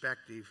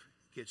perspective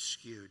gets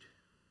skewed.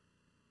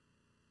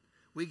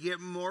 We get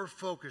more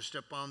focused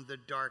upon the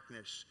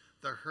darkness,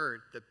 the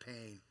hurt, the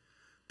pain,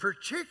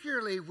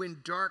 particularly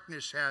when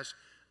darkness has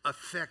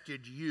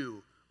affected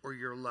you or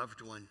your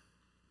loved one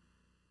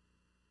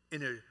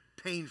in a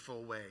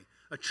painful way,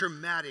 a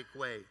traumatic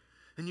way,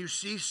 and you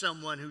see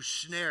someone who's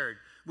snared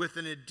with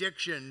an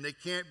addiction, they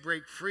can't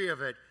break free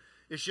of it,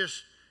 it's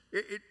just,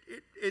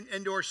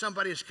 or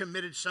somebody has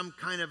committed some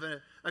kind of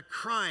a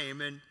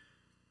crime, and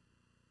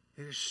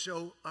it is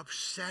so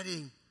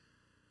upsetting.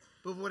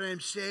 But what I'm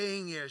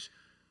saying is,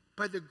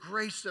 by the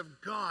grace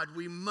of God,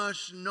 we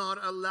must not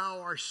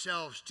allow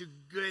ourselves to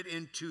get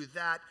into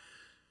that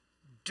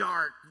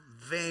dark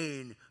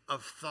vein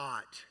of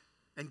thought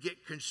and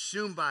get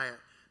consumed by it,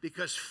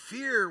 because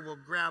fear will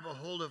grab a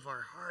hold of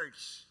our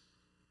hearts.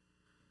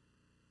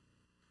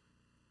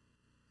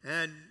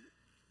 And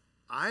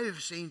I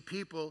have seen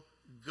people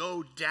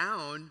go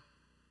down,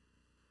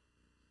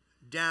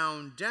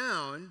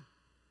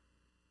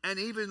 and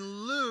even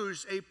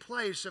lose a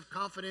place of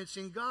confidence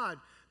in God,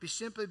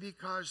 simply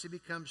because they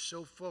become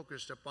so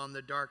focused upon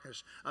the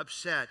darkness,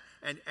 upset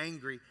and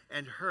angry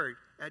and hurt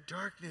at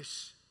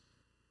darkness.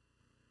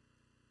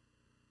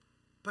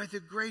 By the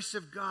grace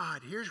of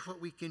God, here's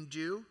what we can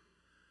do.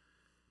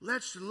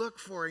 Let's look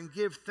for and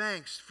give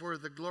thanks for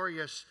the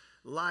glorious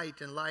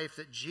light and life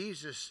that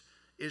Jesus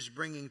is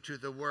bringing to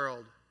the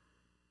world.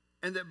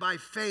 And that by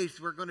faith,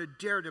 we're going to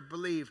dare to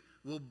believe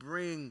will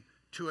bring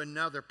to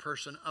another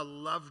person, a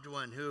loved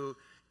one who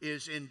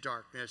is in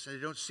darkness and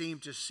they don't seem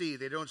to see,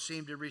 they don't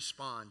seem to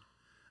respond,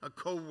 a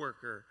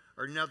coworker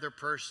or another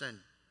person.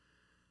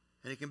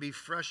 And it can be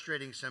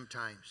frustrating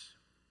sometimes.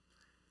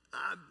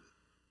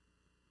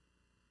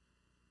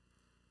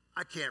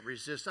 I can't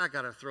resist. I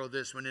got to throw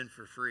this one in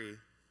for free.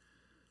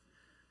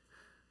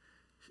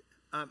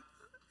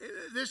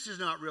 This is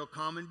not real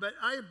common, but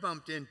I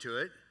bumped into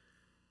it,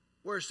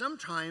 where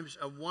sometimes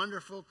a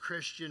wonderful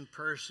Christian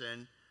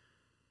person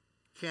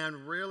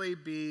can really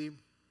be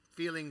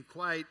feeling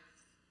quite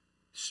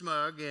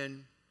smug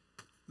and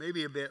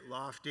maybe a bit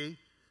lofty,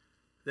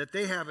 that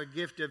they have a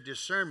gift of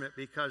discernment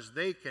because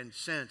they can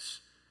sense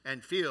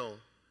and feel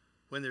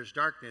when there's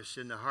darkness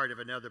in the heart of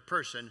another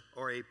person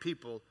or a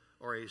people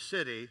or a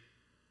city,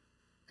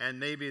 and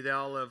maybe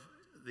all of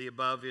the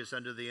above is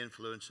under the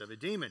influence of a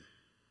demon.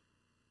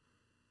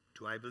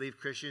 Do I believe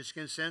Christians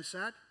can sense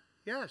that?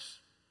 Yes.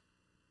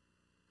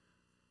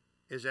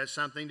 Is that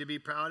something to be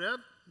proud of?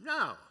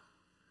 No.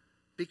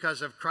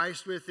 Because of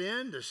Christ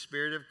within, the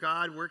Spirit of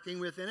God working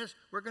within us,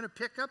 we're going to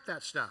pick up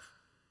that stuff.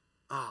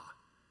 But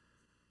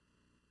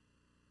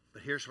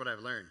here's what I've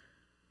learned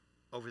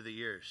over the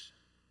years.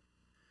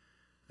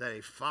 That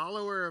a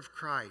follower of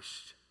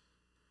Christ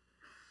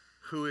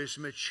who is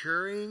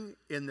maturing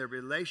in the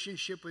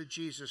relationship with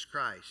Jesus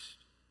Christ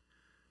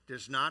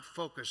does not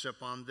focus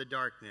upon the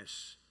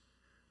darkness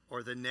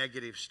or the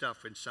negative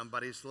stuff in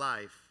somebody's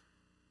life.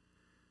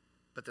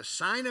 But the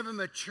sign of a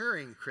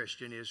maturing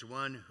Christian is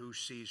one who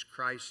sees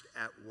Christ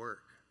at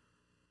work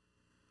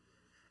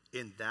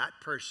in that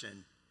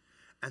person,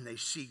 and they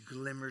see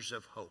glimmers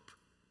of hope.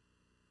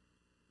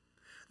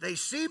 They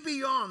see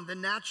beyond the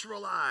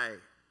natural eye,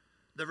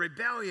 the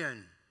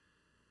rebellion,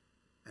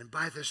 and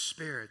by the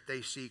Spirit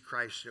they see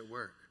Christ at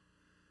work.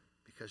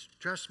 Because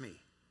trust me,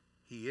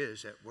 He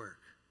is at work.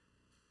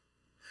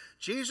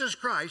 Jesus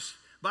Christ,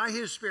 by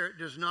His Spirit,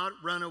 does not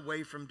run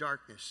away from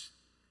darkness.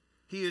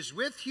 He is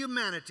with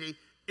humanity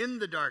in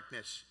the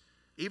darkness,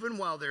 even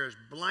while there is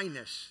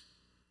blindness,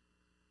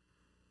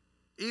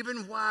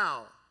 even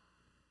while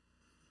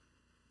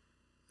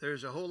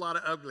there's a whole lot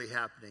of ugly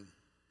happening.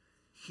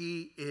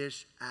 He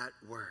is at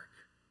work.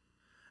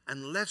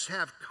 And let's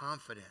have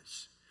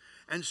confidence.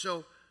 And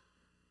so,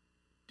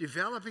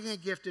 developing a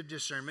gift of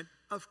discernment,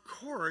 of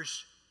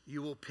course,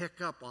 you will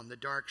pick up on the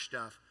dark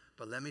stuff.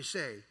 But let me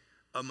say,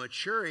 a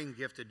maturing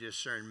gift of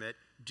discernment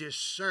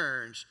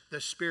discerns the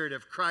Spirit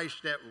of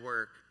Christ at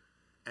work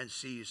and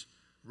sees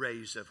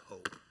rays of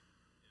hope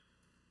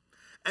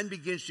and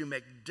begins to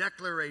make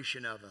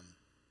declaration of them.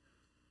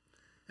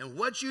 And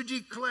what you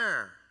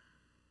declare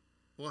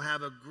will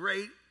have a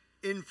great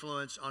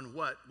influence on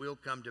what will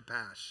come to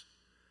pass.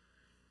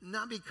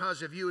 Not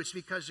because of you, it's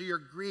because you're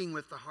agreeing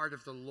with the heart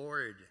of the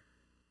Lord.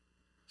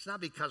 It's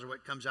not because of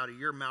what comes out of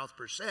your mouth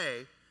per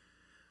se,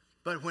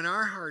 but when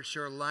our hearts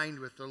are aligned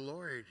with the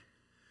Lord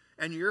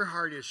and your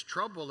heart is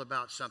troubled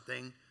about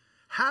something,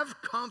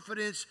 have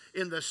confidence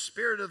in the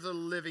Spirit of the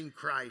living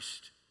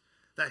Christ,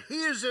 that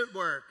He is at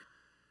work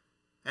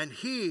and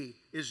He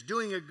is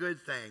doing a good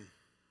thing.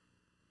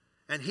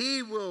 And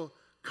He will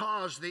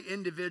cause the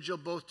individual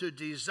both to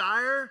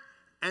desire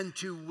and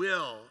to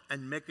will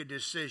and make a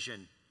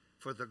decision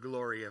for the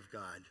glory of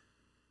God.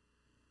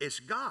 It's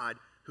God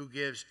who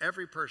gives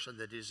every person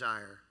the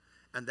desire,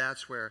 and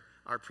that's where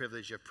our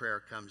privilege of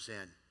prayer comes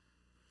in.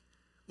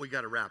 We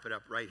got to wrap it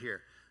up right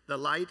here. The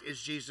light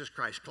is Jesus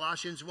Christ.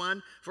 Colossians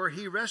 1, for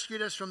He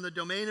rescued us from the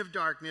domain of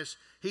darkness.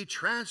 He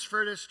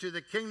transferred us to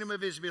the kingdom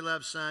of His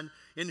beloved Son,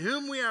 in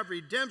whom we have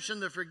redemption,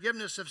 the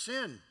forgiveness of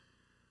sin.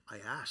 I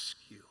ask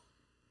you,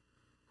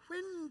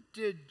 when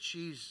did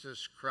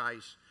Jesus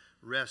Christ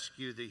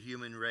rescue the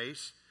human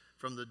race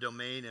from the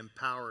domain and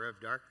power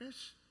of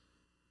darkness?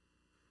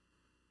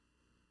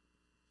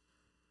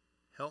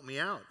 Help me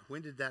out.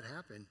 When did that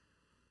happen?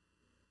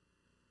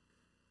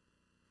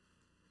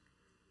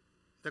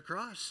 The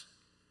cross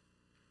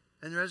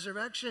and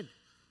resurrection,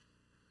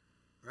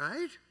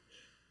 right?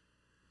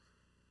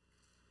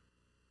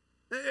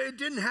 It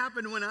didn't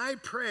happen when I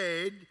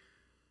prayed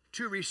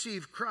to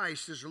receive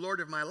Christ as the Lord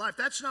of my life.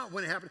 That's not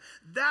when it happened.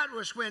 That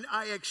was when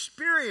I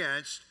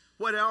experienced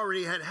what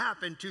already had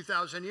happened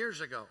 2,000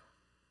 years ago.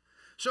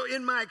 So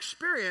in my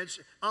experience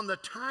on the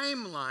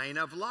timeline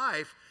of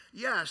life,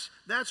 yes,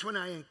 that's when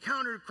I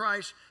encountered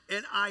Christ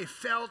and I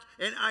felt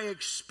and I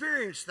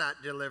experienced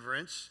that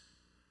deliverance.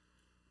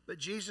 But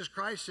Jesus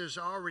Christ has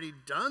already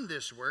done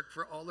this work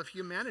for all of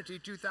humanity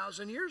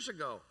 2,000 years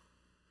ago.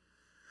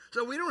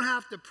 So we don't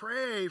have to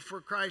pray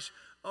for Christ,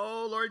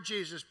 oh, Lord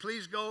Jesus,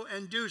 please go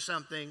and do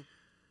something.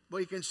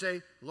 We can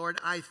say, Lord,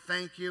 I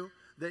thank you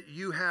that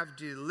you have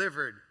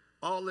delivered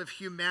all of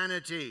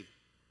humanity.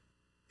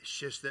 It's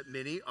just that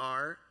many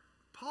are.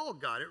 Paul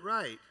got it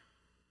right.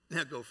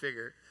 Now go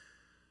figure.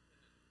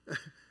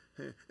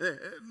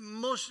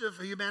 Most of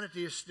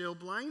humanity is still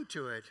blind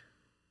to it.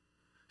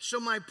 So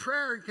my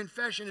prayer and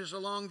confession is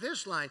along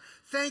this line.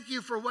 Thank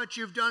you for what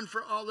you've done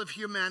for all of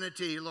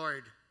humanity,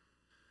 Lord.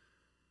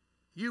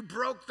 You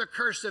broke the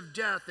curse of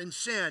death and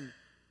sin,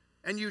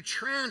 and you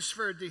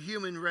transferred the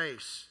human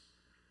race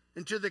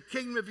into the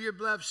kingdom of your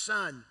beloved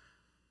Son.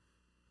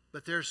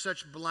 But there's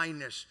such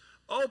blindness.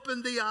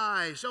 Open the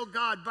eyes, oh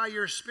God, by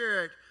your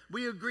Spirit.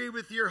 We agree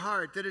with your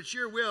heart that it's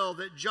your will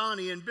that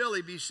Johnny and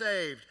Billy be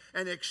saved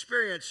and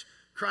experience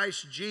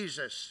Christ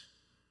Jesus.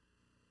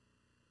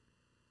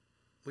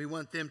 We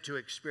want them to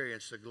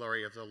experience the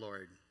glory of the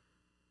Lord.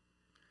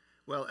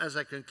 Well, as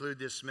I conclude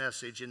this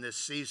message in this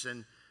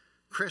season,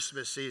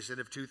 Christmas season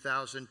of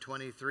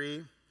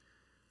 2023,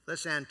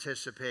 let's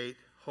anticipate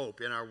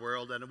hope in our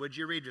world. And would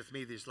you read with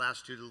me these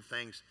last two little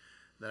things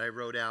that I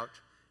wrote out?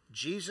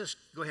 Jesus,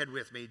 go ahead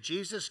with me.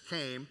 Jesus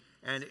came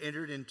and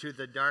entered into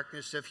the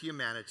darkness of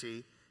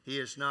humanity. He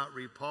is not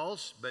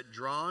repulsed, but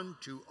drawn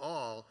to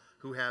all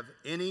who have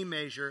any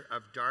measure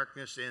of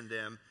darkness in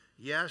them.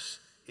 Yes,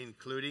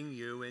 including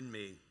you and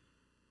me.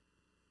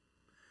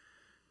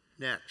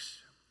 Next,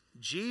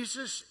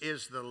 Jesus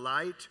is the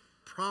light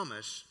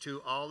promised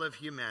to all of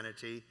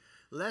humanity.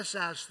 Let's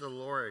ask the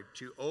Lord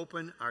to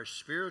open our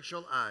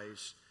spiritual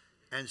eyes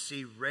and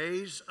see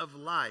rays of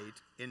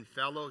light in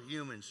fellow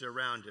humans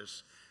around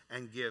us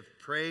and give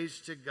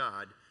praise to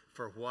God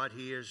for what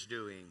he is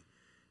doing.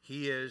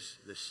 He is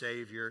the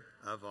Savior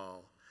of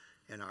all.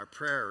 And our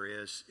prayer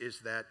is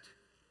that,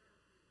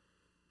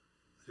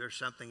 there's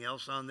something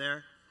else on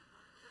there?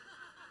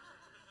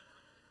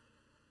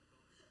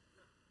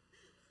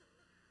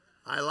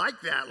 I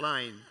like that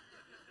line.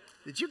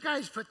 Did you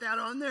guys put that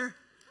on there?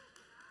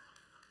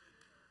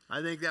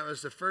 I think that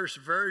was the first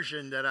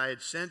version that I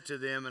had sent to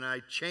them, and I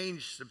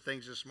changed some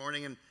things this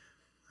morning, and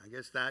I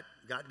guess that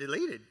got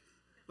deleted.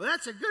 Well,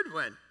 that's a good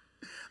one.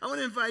 I want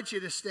to invite you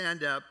to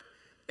stand up,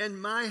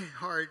 and my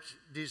heart's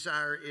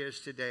desire is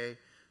today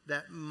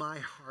that my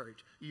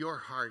heart, your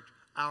heart,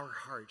 our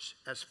hearts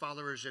as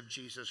followers of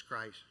Jesus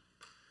Christ,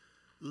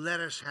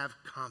 let us have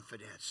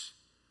confidence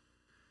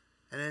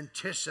and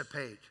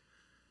anticipate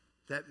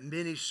that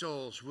many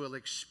souls will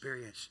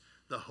experience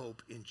the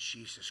hope in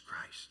Jesus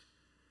Christ.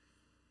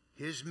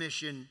 His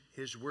mission,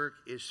 his work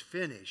is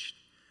finished.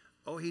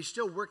 Oh, he's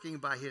still working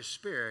by his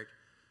Spirit,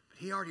 but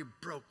he already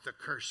broke the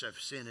curse of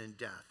sin and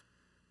death.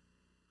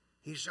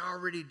 He's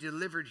already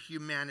delivered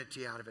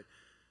humanity out of it,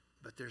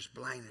 but there's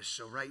blindness.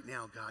 So right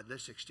now, God,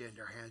 let's extend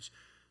our hands.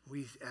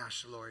 We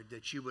ask, Lord,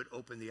 that you would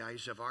open the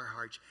eyes of our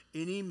hearts.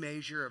 Any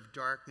measure of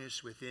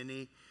darkness within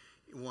any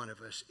one of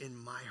us, in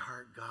my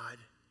heart, God,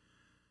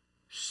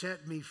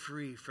 set me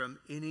free from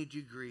any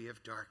degree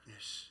of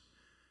darkness.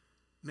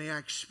 May I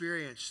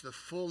experience the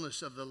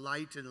fullness of the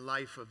light and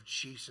life of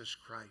Jesus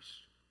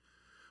Christ.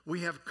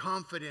 We have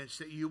confidence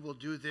that you will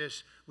do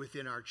this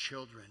within our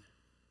children.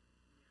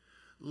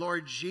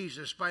 Lord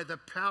Jesus, by the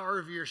power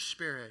of your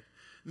Spirit,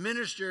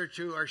 minister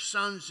to our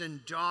sons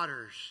and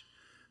daughters.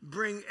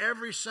 Bring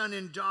every son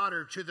and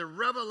daughter to the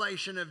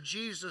revelation of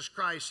Jesus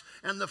Christ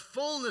and the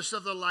fullness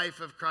of the life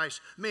of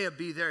Christ. May it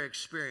be their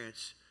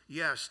experience.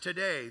 Yes,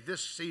 today,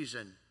 this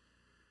season.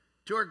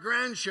 To our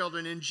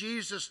grandchildren, in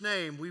Jesus'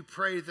 name, we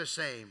pray the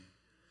same.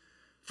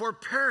 For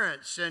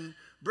parents and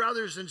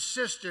brothers and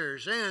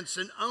sisters, aunts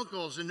and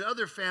uncles and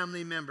other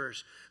family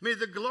members, may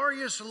the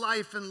glorious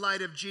life and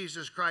light of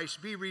Jesus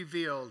Christ be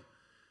revealed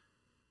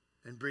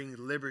and bring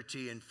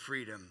liberty and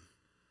freedom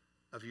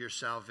of your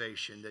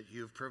salvation that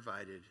you've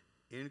provided.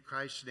 In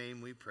Christ's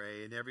name we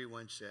pray, and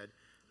everyone said,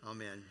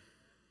 amen.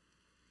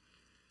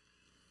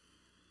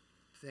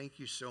 Thank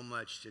you so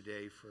much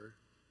today for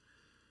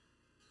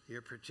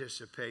your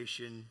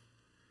participation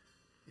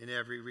in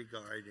every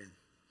regard. And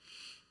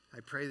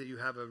I pray that you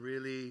have a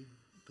really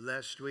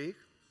blessed week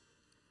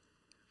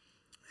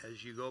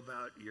as you go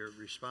about your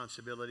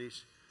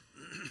responsibilities.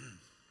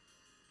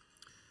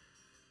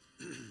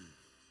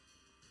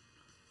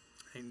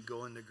 And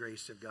go in the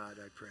grace of God,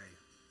 I pray.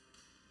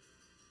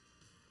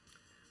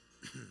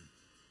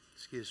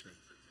 Excuse me.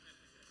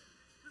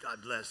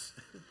 God bless.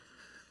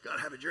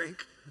 God, have a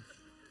drink.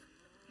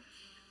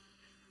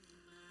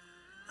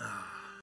 Ah.